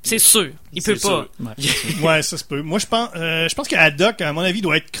 C'est sûr. Il peut pas. Ouais, ça se peut. Moi, je pense que Haddock, à mon avis,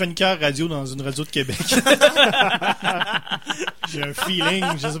 doit être chroniqueur radio dans une radio de Québec. J'ai un feeling,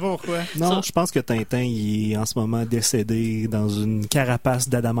 je sais pas pourquoi. Non, je pense que Tintin il est en ce moment décédé dans une carapace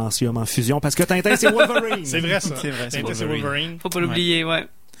d'adamantium en fusion, parce que Tintin, c'est Wolverine. C'est vrai, ça. C'est vrai, c'est Tintin, c'est Wolverine. Faut pas l'oublier, ouais.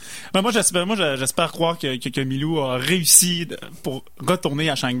 Ben moi, j'espère croire que Milou a réussi pour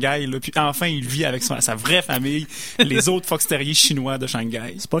retourner à Shanghai, là, puis enfin il vit avec sa vraie famille, les autres fox terriers chinois de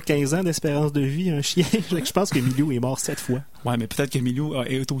Shanghai. C'est pas 15 ans d'espérance de vie, un chien. Je pense que Milou est mort 7 fois. Ouais, mais peut-être que Milou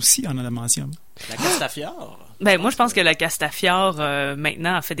est aussi en adamantium. La Castafiore. Ben moi je pense que la Castafiore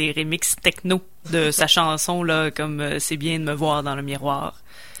maintenant a fait des remixes techno de sa chanson là, comme c'est bien de me voir dans le miroir.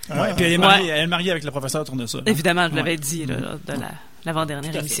 Ouais, puis elle est mariée avec le professeur Tournesol. Évidemment, je l'avais dit là, de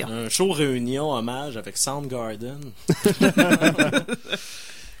l'avant-dernière émission. Un show réunion hommage avec Soundgarden.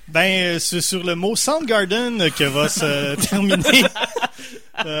 Ben, c'est sur le mot Soundgarden que va se terminer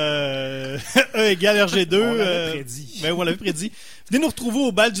E égale RG2. On l'avait prédit. Ben, on l'avait prédit. Venez nous retrouver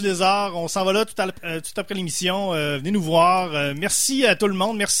au Bal du Lézard. On s'en va là tout après l'émission. Venez nous voir. Merci à tout le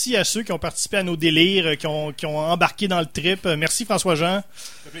monde. Merci à ceux qui ont participé à nos délires, qui ont embarqué dans le trip. Merci François-Jean.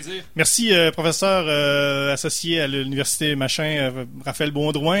 Ça fait plaisir. Merci professeur associé à l'université Raphaël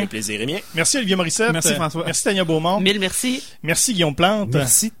Baudrouin. Le plaisir est mien. Merci Olivier Morissette. Merci François. Merci Tania Beaumont. Mille merci. Merci Guillaume Plante.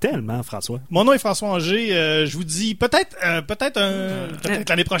 Merci tellement, François. Mon nom est François Angers. Je vous dis peut-être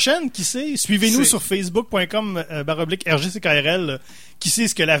l'année prochaine, qui sait. Suivez-nous sur facebook.com/RGCKRL. Qui sait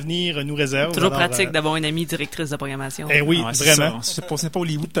ce que l'avenir nous réserve. Toujours pratique d'avoir une amie directrice de programmation. Eh oui, Ouais, vraiment. C'est pas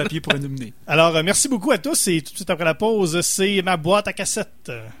Hollywood papier pour nous mener. Alors, merci beaucoup à tous et tout de suite après la pause, c'est ma boîte à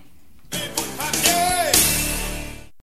cassettes.